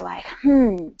things like,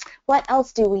 what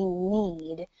else do we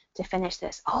need to finish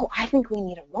this? Oh, I think we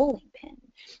need a rolling pin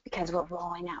because we're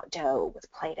rolling out dough with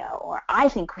Play-Doh. Or I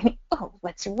think we need, oh,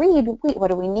 let's read. What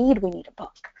do we need? We need a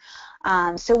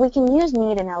book. So we can use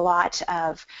need in a lot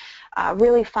of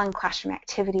really fun classroom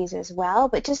activities as well,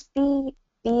 but just be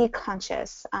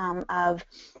conscious of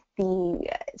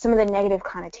some of the negative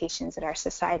connotations that our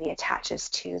society attaches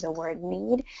to the word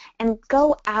need, and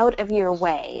go out of your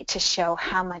way to show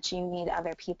how much you need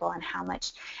other people and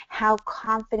how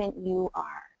confident you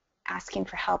are asking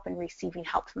for help and receiving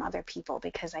help from other people,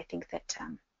 because I think that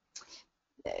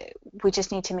we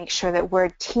just need to make sure that we're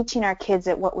teaching our kids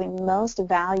that what we most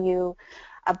value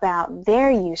about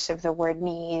their use of the word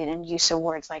need and use of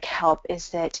words like help is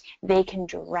that they can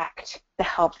direct the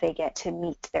help they get to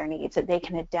meet their needs, that they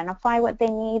can identify what they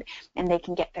need and they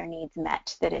can get their needs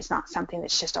met, that it's not something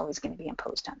that's just always going to be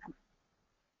imposed on them.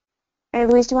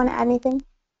 Mary-Louise, do you want to add anything?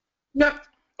 Nope,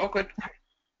 all good.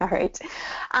 All right.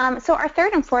 So our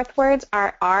third and fourth words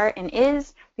are and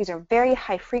is. These are very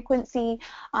high frequency.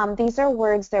 These are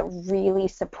words that really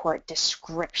support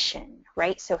description,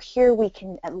 right? So here we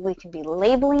can be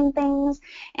labeling things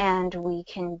and we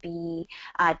can be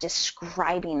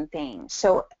describing things.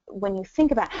 So when you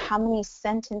think about how many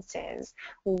sentences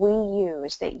we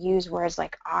use that use words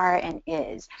like are and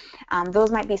is, those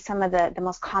might be some of the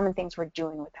most common things we're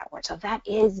doing with that word. So that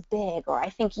is big, or I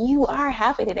think you are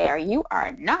happy today, or you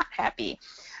are not happy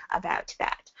about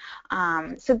that.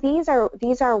 So these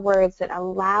are words that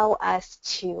allow us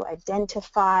to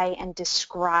identify and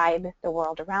describe the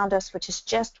world around us, which is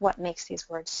just what makes these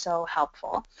words so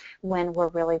helpful when we're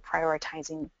really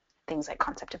prioritizing things like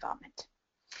concept development.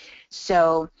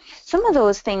 So some of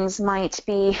those things might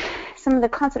be, some of the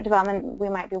concept development we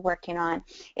might be working on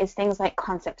is things like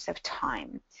concepts of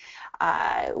time.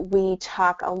 We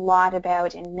talk a lot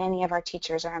about, and many of our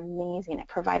teachers are amazing at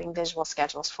providing visual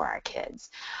schedules for our kids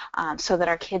so that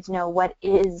our kids know what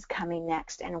is coming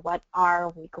next and what are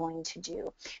we going to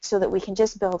do, so that we can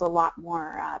just build a lot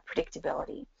more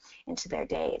predictability into their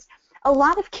days. A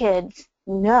lot of kids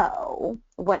know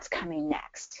what's coming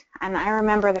next. And I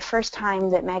remember the first time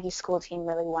that Maggie's school team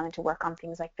really wanted to work on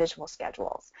things like visual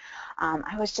schedules.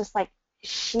 I was just like,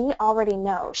 she already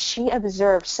knows. She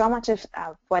observed so much of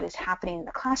what is happening in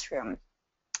the classroom.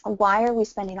 Why are we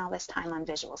spending all this time on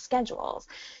visual schedules?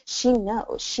 She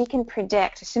knows. She can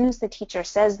predict. As soon as the teacher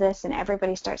says this and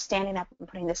everybody starts standing up and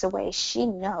putting this away, she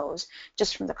knows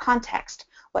just from the context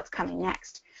what's coming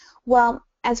next. Well,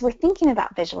 as we're thinking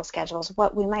about visual schedules,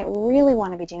 what we might really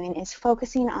want to be doing is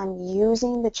focusing on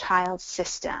using the child's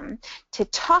system to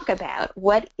talk about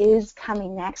what is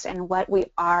coming next and what we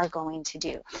are going to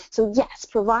do. So yes,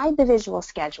 provide the visual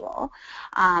schedule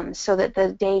so that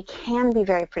the day can be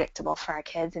very predictable for our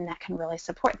kids, and that can really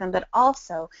support them, but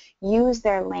also use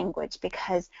their language,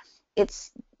 because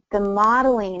it's the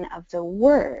modeling of the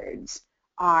words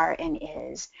are and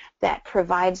is that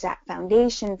provides that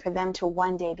foundation for them to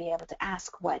one day be able to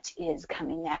ask what is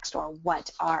coming next, or what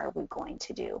are we going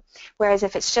to do. Whereas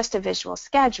if it's just a visual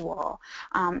schedule,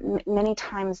 many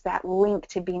times that link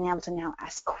to being able to now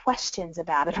ask questions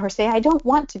about it or say, I don't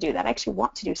want to do that, I actually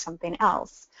want to do something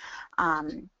else,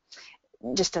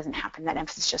 just doesn't happen. That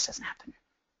emphasis just doesn't happen.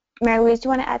 Mary-Louise, do you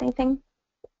want to add anything?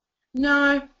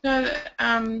 No, no.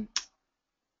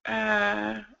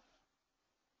 Uh,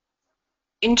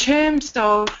 in terms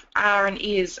of are and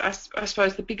is, I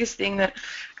suppose the biggest thing that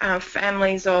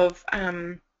families of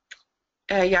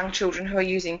young children who are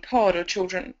using pod, or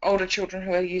older children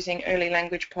who are using early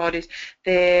language pod, is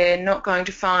they're not going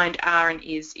to find are and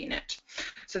is in it.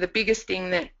 So the biggest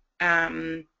thing that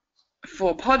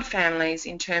for pod families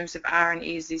in terms of are and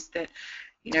is that,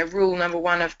 rule number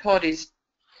one of pod is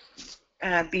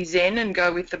be zen and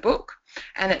go with the book.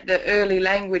 And at the early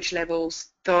language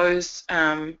levels, those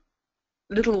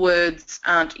little words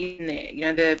aren't in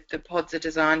there. The pods are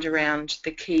designed around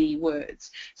the key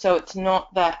words. So it's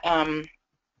not that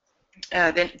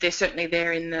they're certainly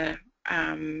there in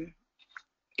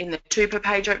the two per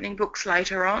page opening books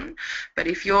later on, but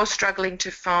if you're struggling to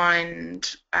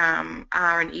find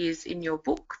are and is in your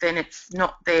book, then it's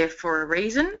not there for a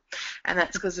reason, and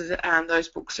that's because those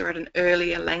books are at an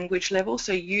earlier language level.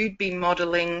 So you'd be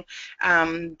modelling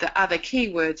the other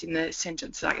keywords in the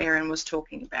sentence, like Erin was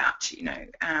talking about,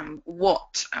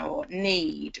 what, or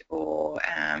need, or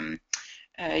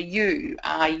you,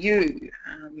 are you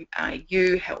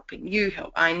helping, you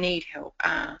help, I need help,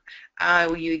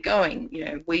 are you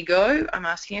going, we go, I'm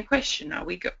asking a question, are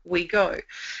we go.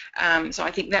 So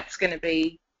I think that's going to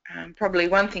be probably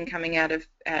one thing coming out of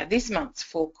this month's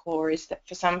folklore, is that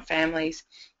for some families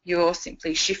you're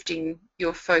simply shifting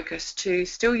your focus to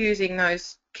still using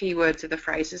those keywords of the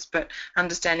phrases, but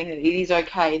understanding that it is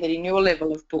okay that in your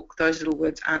level of book those little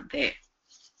words aren't there.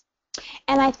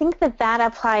 And I think that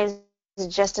applies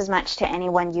just as much to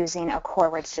anyone using a core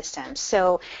word system.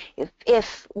 So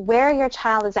if where your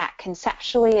child is at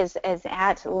conceptually is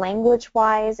at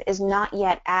language-wise is not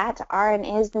yet at are and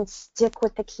is, then stick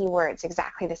with the keywords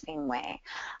exactly the same way.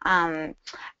 Are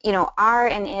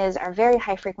and is are very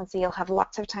high frequency. You'll have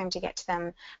lots of time to get to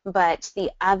them, but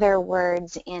the other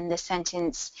words in the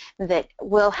sentence that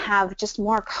will have just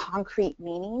more concrete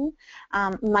meaning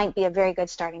might be a very good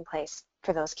starting place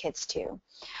for those kids too.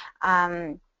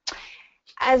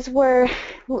 As we're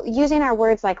using our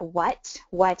words like what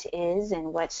is,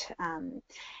 and what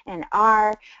and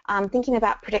are, thinking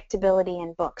about predictability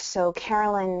in books. So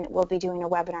Carolyn will be doing a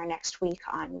webinar next week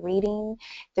on reading,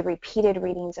 the repeated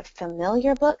readings of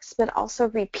familiar books, but also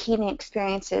repeating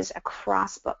experiences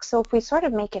across books. So if we sort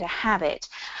of make it a habit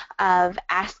of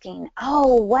asking,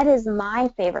 oh, what is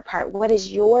my favorite part? What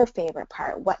is your favorite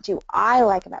part? What do I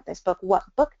like about this book? What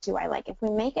book do I like? If we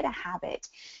make it a habit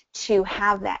to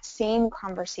have that same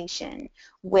conversation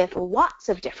with lots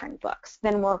of different books,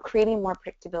 then we're creating more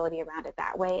predictability around it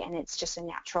that way, and it's just a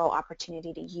natural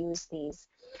opportunity to use these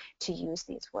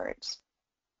words.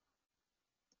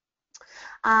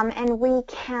 And we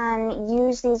can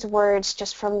use these words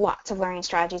just for lots of learning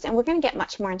strategies, and we're going to get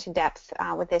much more into depth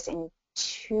with this in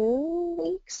 2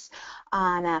 weeks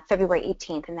on February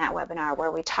 18th in that webinar,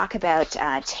 where we talk about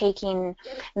taking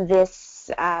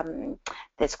this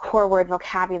core word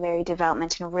vocabulary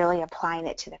development and really applying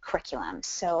it to the curriculum.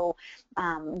 So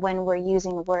when we're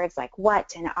using words like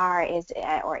what and are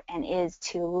and is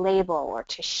to label or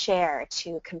to share,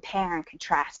 to compare and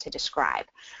contrast, to describe,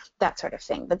 that sort of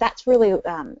thing. But that's really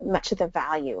much of the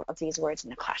value of these words in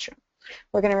the classroom.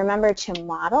 We're going to remember to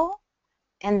model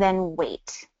and then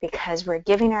wait, because we're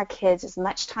giving our kids as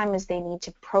much time as they need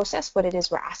to process what it is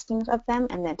we're asking of them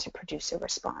and then to produce a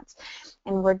response.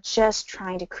 And we're just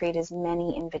trying to create as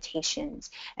many invitations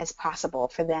as possible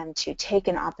for them to take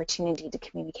an opportunity to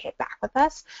communicate back with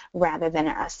us rather than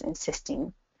us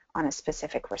insisting on a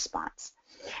specific response.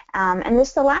 And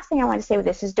this, the last thing I want to say with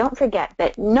this is, don't forget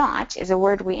that not is a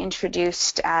word we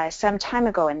introduced some time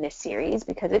ago in this series,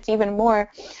 because it's even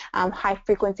more high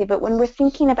frequency. But when we're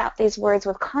thinking about these words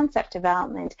with concept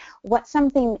development, what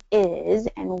something is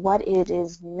and what it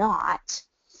is not,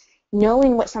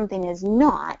 knowing what something is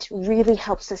not really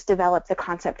helps us develop the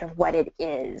concept of what it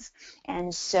is.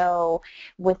 And so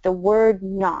with the word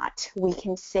not, we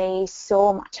can say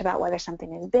so much about whether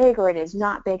something is big or it is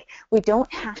not big. We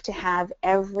don't have to have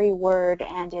every word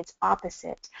and its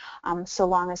opposite, so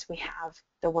long as we have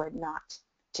the word not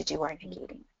to do our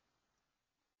negating.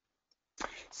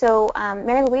 So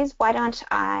Mary-Louise, why don't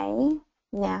I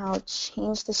now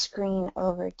change the screen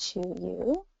over to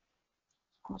you?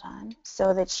 Hold on,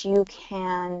 so that you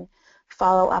can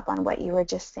follow up on what you were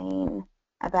just saying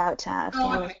about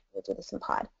families who do this in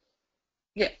pod.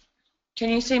 Yeah. Can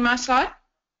you see my slide?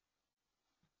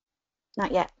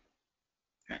 Not yet.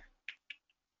 Okay.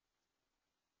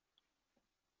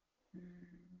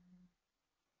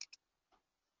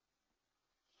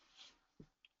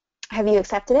 Have you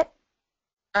accepted it?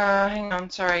 Hang on,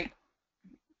 sorry.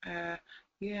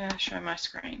 Yeah, show my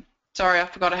screen. Sorry, I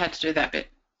forgot I had to do that bit.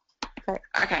 Correct.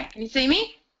 Okay, can you see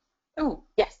me? Oh,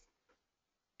 Yes.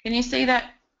 can you see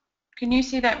that? Can you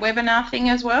see that webinar thing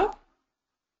as well?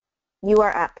 You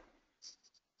are up.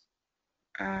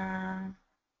 Can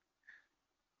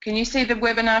you see the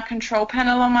webinar control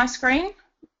panel on my screen?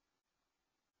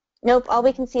 Nope, all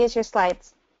we can see is your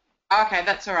slides. Okay,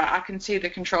 that's all right. I can see the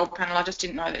control panel. I just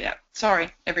didn't know that yet. Sorry,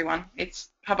 everyone. It's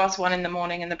 1:30 in the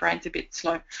morning and the brain's a bit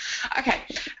slow. Okay.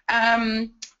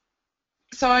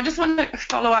 So I just want to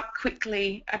follow up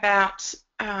quickly about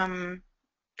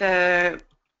the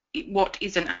what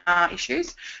is an R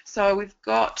issues. So we've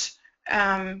got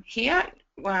here,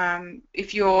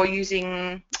 if you're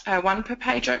using a 1 per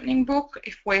page opening book,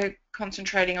 if we're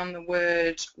concentrating on the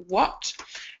word what,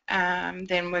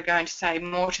 then we're going to say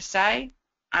more to say.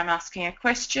 I'm asking a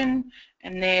question,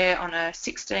 and there on a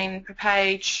 16 per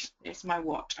page, there's my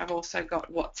what. I've also got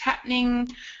what's happening,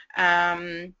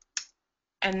 and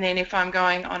then if I'm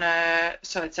going on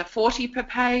so it's a 40 per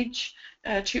page,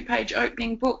 2-page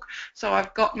opening book, so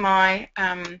I've got my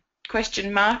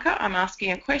question marker. I'm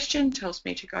asking a question, tells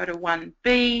me to go to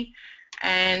 1B,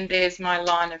 and there's my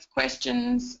line of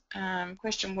questions,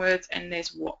 question words, and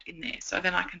there's what in there. So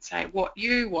then I can say what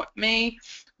you, what me,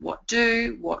 what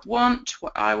do, what want,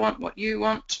 what I want, what you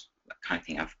want, that kind of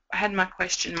thing. I've had my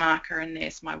question marker, and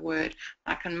there's my word.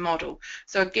 I can model.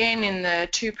 So again, in the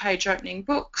 2-page opening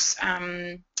books,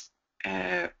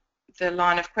 the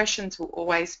line of questions will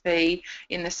always be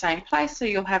in the same place, so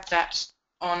you'll have that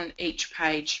on each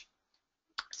page.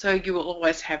 So you will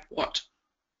always have what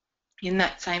in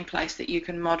that same place that you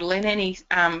can model in any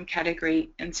category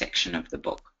and section of the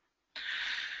book.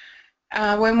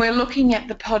 When we're looking at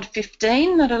the pod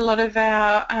 15 that a lot of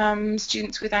our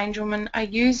students with Angelman are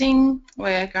using,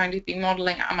 we're going to be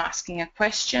modelling, I'm asking a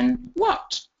question,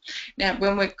 what? Now,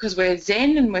 because we're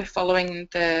Zen and we're following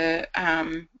the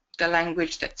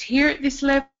language that's here at this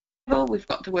level, we've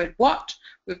got the word what,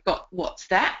 we've got what's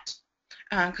that,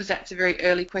 because that's a very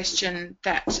early question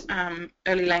that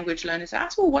early language learners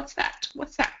ask, well, what's that?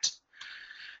 What's that?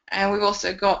 And we've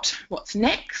also got what's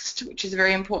next, which is a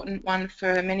very important one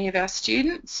for many of our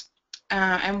students,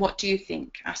 and what do you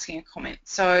think, asking a comment.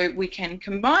 So we can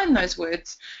combine those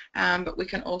words, but we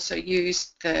can also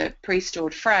use the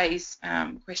pre-stored phrase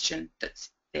question that's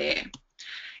there.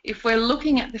 If we're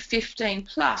looking at the 15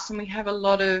 plus, and we have a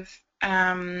lot of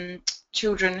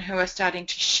children who are starting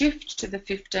to shift to the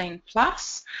 15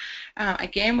 plus,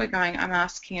 again we're going, I'm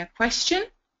asking a question,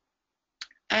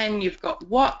 and you've got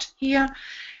what here.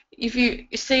 If you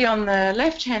see on the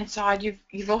left hand side,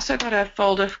 you've also got a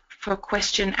folder for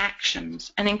question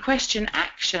actions, and in question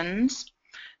actions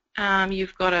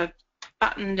you've got a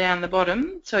button down the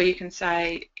bottom, so you can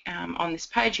say on this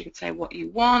page, you could say what you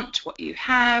want, what you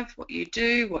have, what you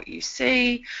do, what you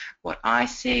see, what I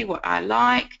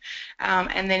like,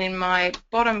 and then in my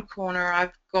bottom corner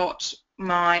I've got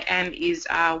my am, is,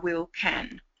 are, will,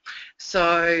 can.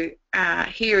 So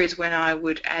here is when I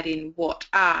would add in what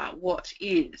are, what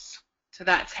is. So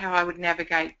that's how I would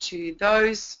navigate to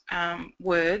those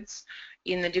words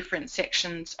in the different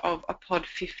sections of a pod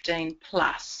 15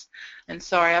 plus. And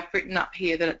sorry, I've written up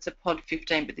here that it's a pod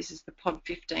 15, but this is the pod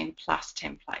 15 plus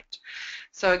template.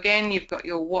 So again, you've got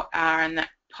your what are, and that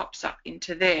pops up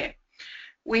into there.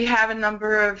 We have a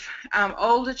number of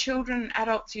older children,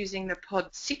 adults using the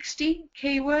pod 60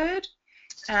 keyword.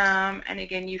 And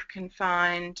again,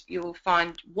 you'll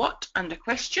find what under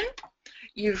question.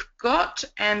 You've got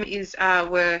am, is, are,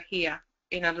 were here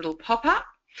in a little pop-up.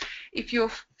 If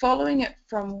you're following it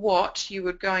from what, you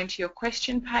would go into your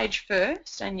question page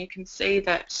first, and you can see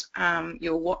that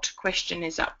your what question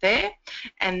is up there,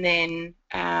 and then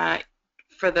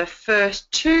for the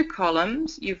first 2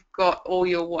 columns you've got all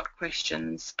your what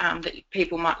questions that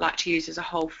people might like to use as a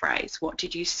whole phrase. What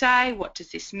did you say? What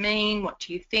does this mean? What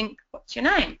do you think? What's your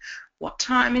name? What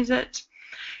time is it?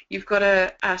 You've got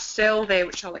a cell there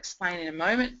which I'll explain in a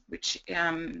moment, which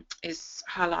is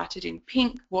highlighted in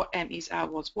pink. What am, is, are,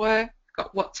 was, were.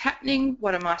 Got what's happening,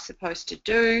 what am I supposed to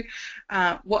do,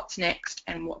 what's next,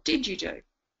 and what did you do.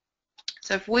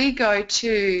 So if we go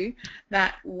to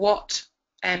that what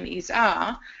am, is,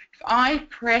 are, if I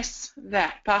press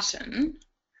that button,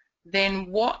 then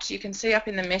what, you can see up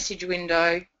in the message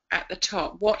window at the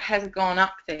top, what has gone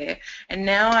up there, and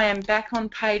now I am back on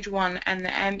page 1 and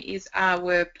the am, is, are,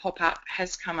 were pop-up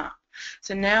has come up.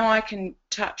 So now I can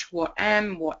touch what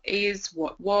am, what is,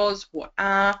 what was, what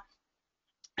are,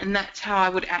 and that's how I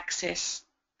would access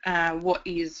what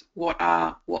is, what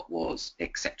are, what was,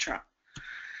 etc.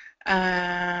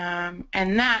 And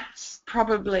that's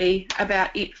probably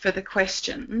about it for the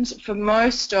questions. For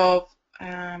most of,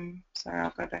 sorry,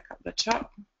 I'll go back up the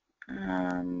top.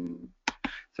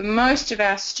 For most of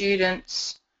our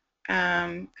students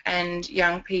and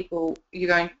young people,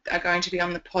 are going to be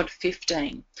on the pod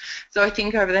 15. So I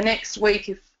think over the next week,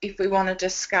 if we want to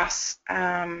discuss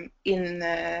in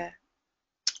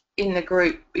the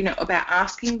group, about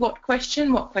asking what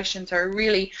questions are a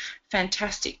really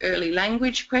fantastic early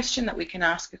language question that we can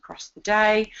ask across the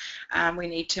day. We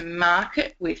need to mark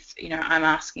it with, I'm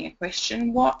asking a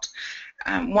question, what?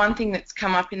 One thing that's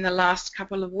come up in the last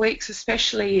couple of weeks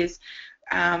especially is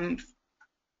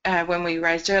when we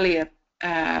raised earlier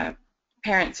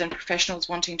parents and professionals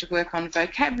wanting to work on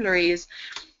vocabulary is,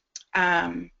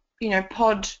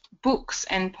 pod books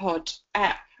and pod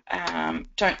app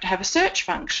don't have a search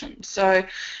function. So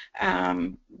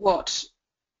what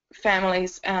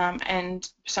families and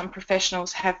some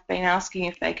professionals have been asking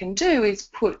if they can do is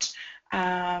put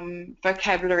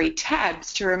vocabulary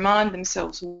tabs to remind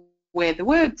themselves where the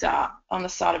words are on the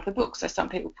side of the book. So some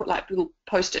people put like little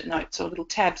post-it notes or little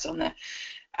tabs on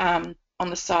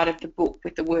the side of the book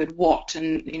with the word what,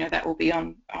 and that will be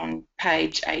on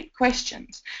page 8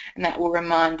 questions, and that will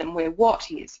remind them where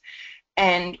what is.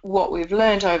 And what we've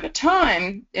learned over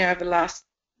time, over the last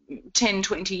 10,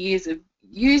 20 years of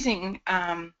using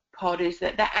pod, is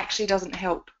that actually doesn't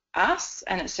help us,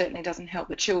 and it certainly doesn't help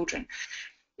the children.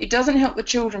 It doesn't help the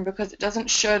children because it doesn't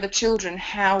show the children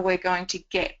how we're going to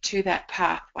get to that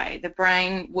pathway. The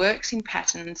brain works in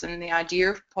patterns, and the idea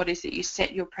of pod is that you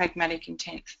set your pragmatic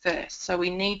intent first. So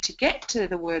we need to get to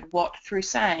the word what through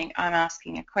saying, I'm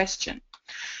asking a question.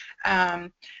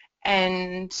 And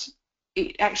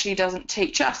it actually doesn't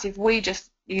teach us. If we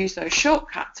just use those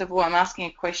shortcuts of, well, I'm asking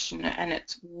a question and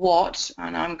it's what,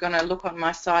 and I'm going to look on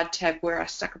my side tab where I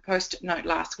stuck a post-it note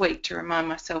last week to remind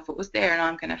myself it was there, and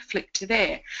I'm going to flick to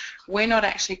there. We're not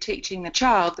actually teaching the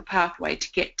child the pathway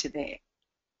to get to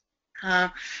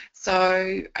there.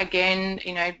 So again,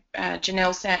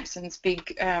 Janelle Sampson's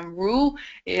big rule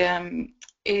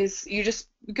is you just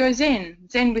go zen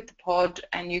with the pod,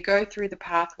 and you go through the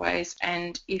pathways,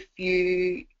 and if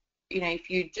you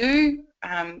do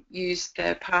use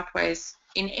the pathways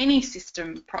in any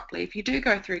system properly, if you do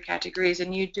go through categories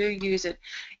and you do use it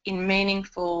in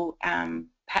meaningful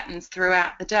patterns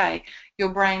throughout the day, your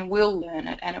brain will learn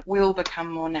it and it will become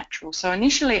more natural. So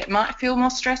initially it might feel more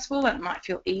stressful and it might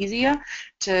feel easier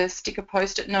to stick a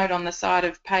post-it note on the side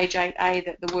of page 8A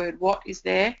that the word what is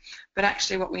there, but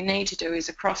actually what we need to do is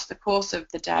across the course of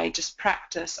the day just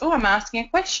practice. Oh, I'm asking a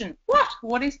question.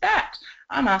 What is that?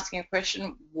 I'm asking a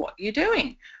question, what are you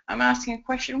doing? I'm asking a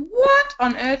question, what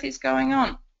on earth is going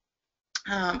on?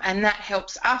 And that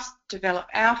helps us develop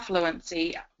our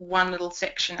fluency one little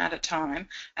section at a time,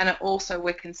 and it also,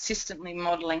 we're consistently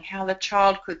modelling how the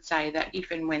child could say that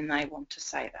if and when they want to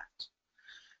say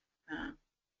that.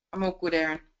 I'm all good,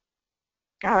 Erin.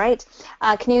 All right.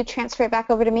 Can you transfer it back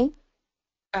over to me?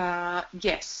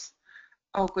 Yes.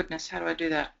 Oh, goodness, how do I do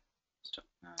that? Stop.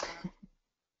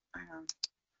 Hang on.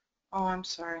 Oh, I'm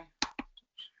sorry.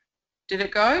 Did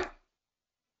it go?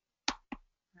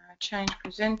 Change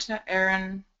presenter,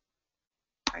 Erin.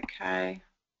 Okay.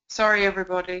 Sorry,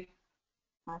 everybody.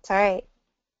 That's all right.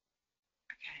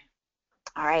 Okay.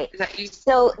 All right. Is that you?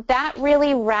 So that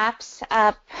really wraps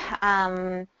up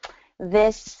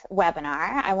this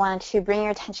webinar. I wanted to bring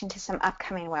your attention to some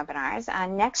upcoming webinars.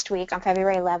 Next week, on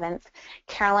February 11th,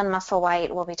 Carolyn Musselwhite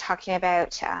will be talking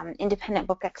about independent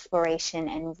book exploration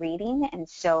and reading. And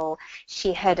so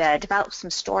she had developed some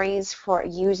stories for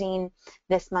using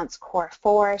this month's Core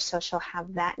 4, so she'll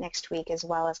have that next week, as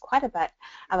well as quite a bit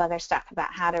of other stuff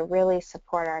about how to really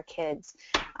support our kids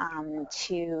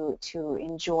to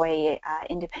enjoy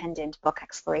independent book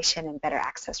exploration and better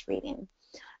access reading.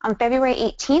 On February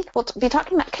 18th, we'll be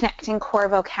talking about connecting core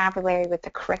vocabulary with the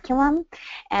curriculum,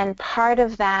 and part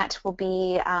of that will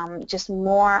be just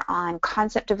more on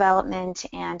concept development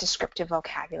and descriptive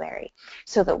vocabulary,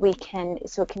 so that it can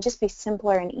just be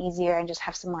simpler and easier and just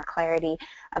have some more clarity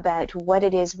about what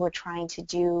it is we're trying to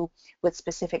do with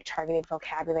specific targeted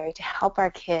vocabulary to help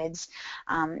our kids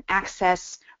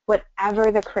access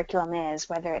whatever the curriculum is,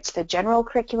 whether it's the general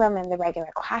curriculum in the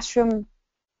regular classroom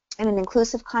in an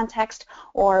inclusive context,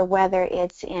 or whether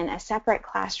it's in a separate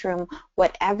classroom,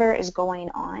 whatever is going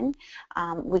on,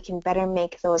 we can better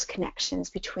make those connections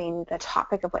between the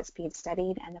topic of what's being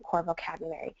studied and the core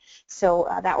vocabulary. So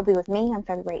that will be with me on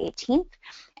February 18th.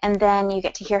 And then you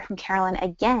get to hear from Carolyn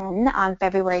again on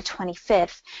February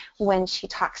 25th when she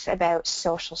talks about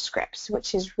social scripts,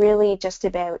 which is really just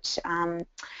about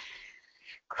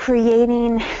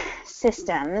creating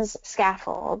systems,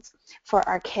 scaffolds, for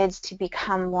our kids to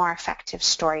become more effective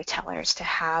storytellers, to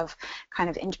have kind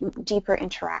of deeper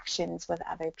interactions with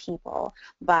other people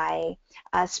by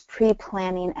us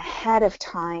pre-planning ahead of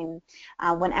time,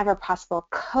 whenever possible,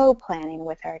 co-planning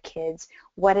with our kids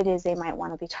what it is they might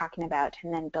want to be talking about,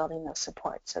 and then building those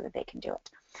supports so that they can do it.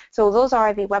 So those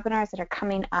are the webinars that are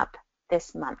coming up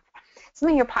this month. Some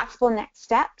of your possible next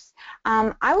steps,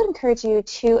 I would encourage you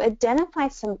to identify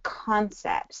some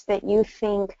concepts that you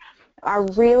think are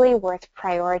really worth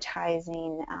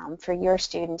prioritizing for your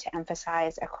student to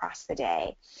emphasize across the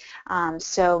day.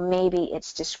 So maybe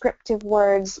it's descriptive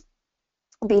words,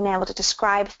 being able to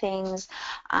describe things.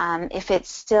 If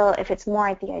it's more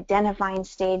at the identifying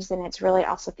stage, then it's really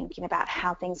also thinking about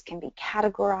how things can be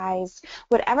categorized.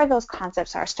 Whatever those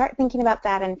concepts are, start thinking about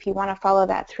that, and if you want to follow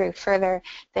that through further,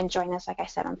 then join us, like I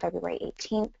said, on February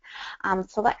 18th.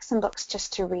 Select some books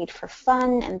just to read for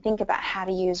fun, and think about how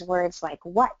to use words like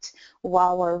what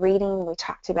while we're reading. We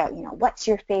talked about, what's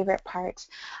your favorite part?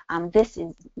 This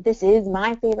is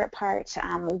my favorite part.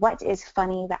 What is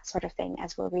funny? That sort of thing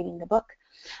as we're reading the book.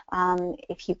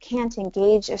 If you can't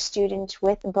engage a student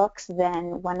with books,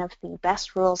 then one of the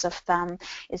best rules of thumb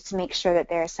is to make sure that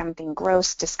there is something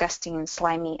gross, disgusting,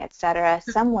 slimy, etc.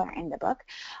 somewhere in the book,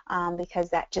 because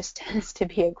that just tends to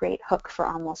be a great hook for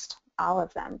almost all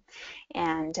of them.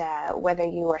 And whether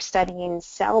you are studying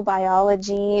cell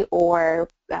biology or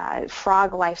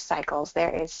frog life cycles,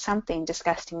 there is something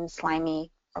disgusting,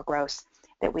 slimy, or gross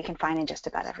that we can find in just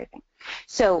about everything.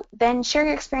 So then share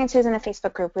your experiences in the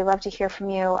Facebook group. We love to hear from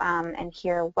you and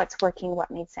hear what's working, what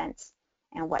made sense,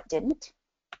 and what didn't.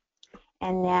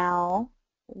 And now,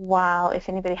 if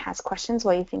anybody has questions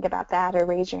while you think about that, or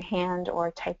raise your hand or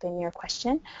type in your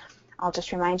question, I'll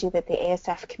just remind you that the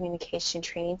ASF Communication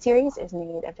Training Series is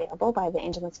made available by the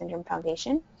Angelman Syndrome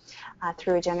Foundation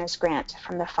through a generous grant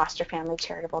from the Foster Family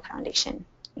Charitable Foundation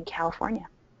in California.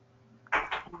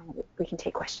 And we can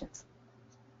take questions.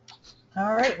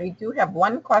 All right, we do have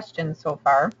one question so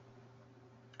far.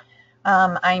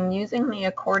 I'm using the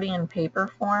accordion paper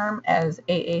form as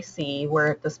AAC,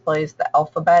 where it displays the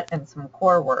alphabet and some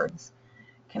core words.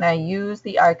 Can I use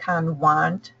the icon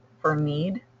want for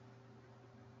need?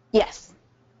 Yes.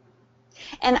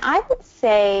 And I would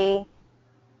say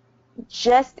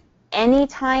just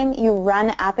anytime you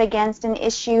run up against an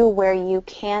issue where you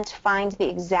can't find the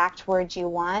exact word you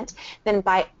want, then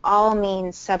by all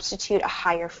means substitute a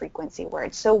higher frequency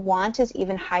word. So want is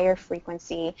even higher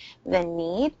frequency than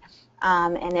need.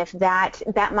 And if that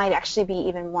might actually be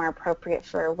even more appropriate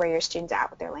for where your student's at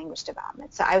with their language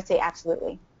development. So I would say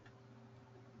absolutely.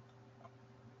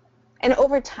 And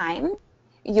over time,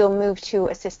 you'll move to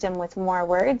a system with more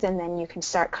words, and then you can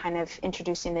start kind of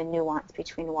introducing the nuance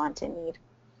between want and need.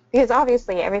 Because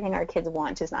obviously everything our kids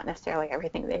want is not necessarily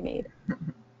everything they need.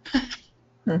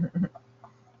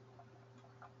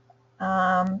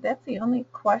 That's the only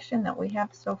question that we have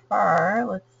so far.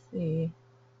 Let's see.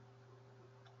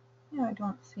 Yeah, I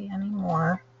don't see any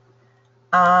more.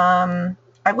 I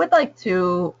would like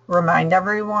to remind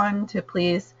everyone to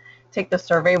please take the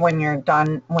survey when we're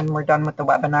done with the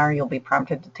webinar. You'll be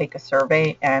prompted to take a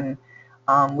survey, and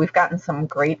we've gotten some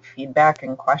great feedback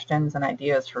and questions and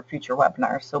ideas for future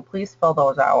webinars, so please fill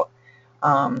those out.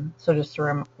 So just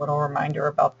a little reminder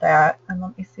about that. And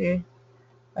let me see if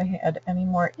I had any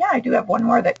more. Yeah, I do have one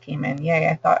more that came in.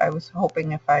 Yay, I was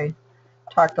hoping if I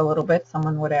talked a little bit,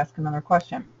 someone would ask another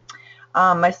question.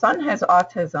 My son has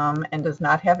autism and does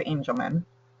not have Angelman.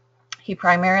 He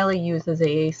primarily uses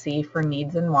AAC for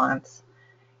needs and wants.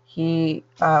 We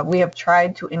have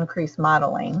tried to increase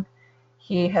modeling.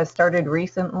 He has started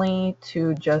recently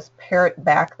to just parrot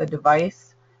back the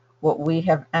device, what we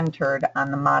have entered on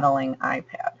the modeling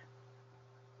iPad.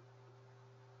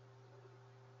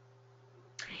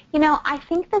 I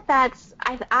think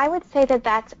I would say that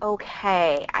that's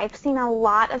okay. I've seen a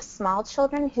lot of small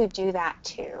children who do that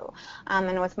too.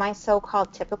 And with my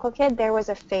so-called typical kid, there was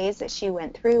a phase that she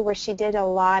went through where she did a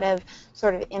lot of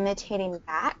sort of imitating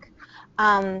back.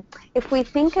 If we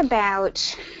think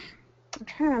about, I'm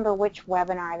trying to remember which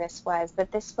webinar this was,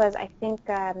 but this was, I think,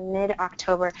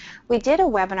 mid-October. We did a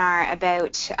webinar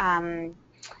about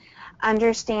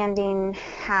understanding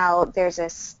how there's a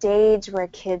stage where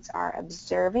kids are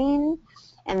observing,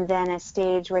 and then a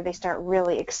stage where they start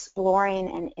really exploring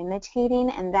and imitating,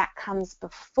 and that comes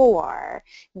before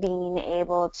being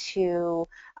able to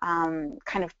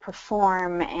kind of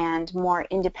perform and more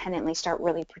independently start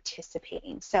really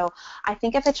participating. So I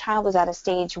think if a child is at a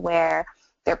stage where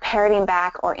they're parroting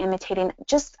back or imitating,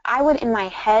 I would in my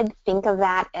head think of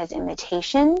that as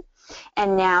imitation.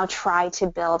 and now try to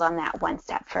build on that one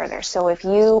step further. So if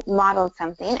you modeled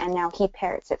something and now he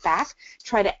parrots it back,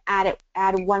 try to add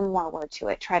one more word to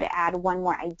it, try to add one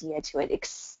more idea to it,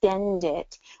 extend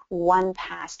it one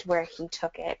past where he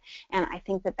took it, and I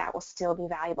think that that will still be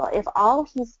valuable. If all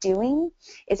he's doing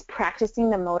is practicing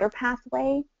the motor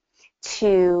pathway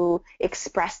to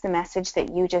express the message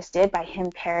that you just did by him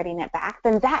parroting it back,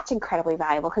 then that's incredibly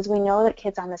valuable, because we know that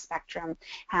kids on the spectrum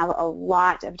have a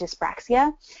lot of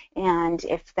dyspraxia, and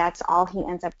if that's all he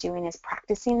ends up doing is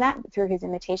practicing that through his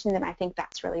imitation, then I think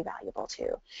that's really valuable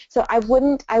too. So I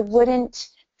wouldn't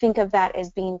think of that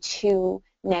as being too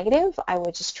negative. I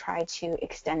would just try to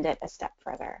extend it a step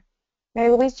further.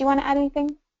 Mary-Louise, do you want to add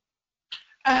anything?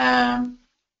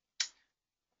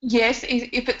 Yes,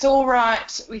 if it's all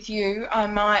right with you, I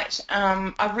might,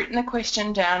 I've written the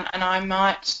question down and I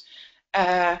might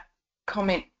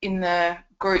comment in the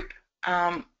group.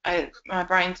 My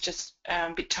brain's just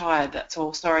a bit tired, that's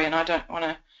all, sorry, and I don't want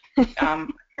to,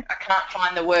 I can't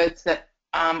find the words that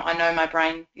I know my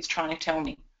brain is trying to tell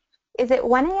me. Is it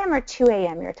 1 a.m. or 2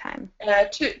 a.m. your time?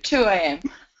 2 a.m.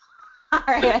 All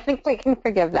right, I think we can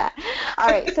forgive that. All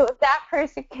right, so if that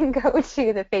person can go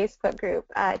to the Facebook group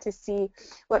to see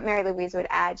what Mary-Louise would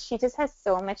add. She just has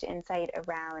so much insight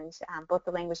around both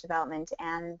the language development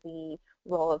and the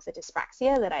role of the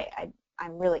dyspraxia that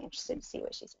I'm really interested to see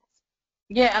what she says.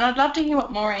 Yeah, and I'd love to hear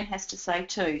what Maureen has to say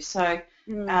too. So,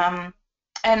 and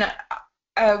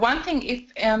one thing,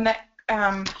 if that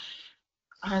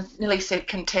I nearly said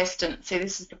contestant. See,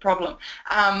 this is the problem.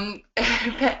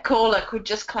 That caller could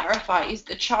just clarify, is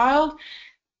the child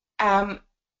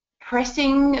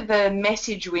pressing the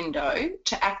message window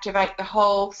to activate the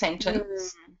whole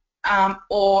sentence,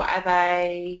 or are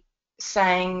they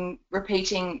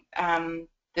repeating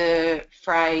the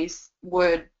phrase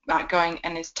word, like going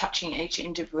and is touching each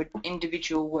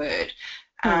individual word?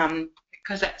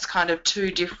 Because that's kind of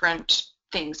two different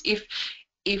things. If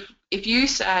you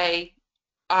say,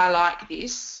 I like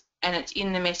this, and it's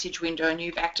in the message window and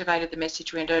you've activated the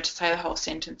message window to say the whole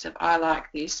sentence of I like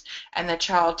this, and the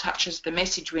child touches the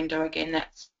message window again,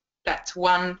 that's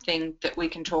one thing that we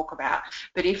can talk about.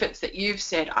 But if it's that you've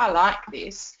said I like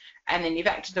this and then you've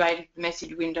activated the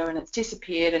message window and it's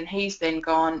disappeared and he's then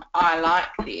gone I like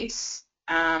this,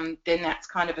 then that's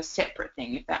kind of a separate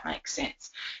thing, if that makes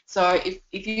sense. So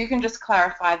if you can just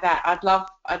clarify that, I'd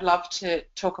love to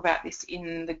talk about this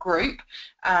in the group,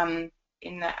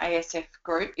 in the ASF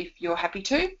group, if you're happy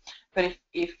to. But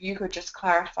if you could just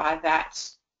clarify that,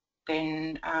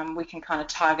 then we can kind of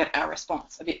target our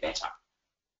response a bit better.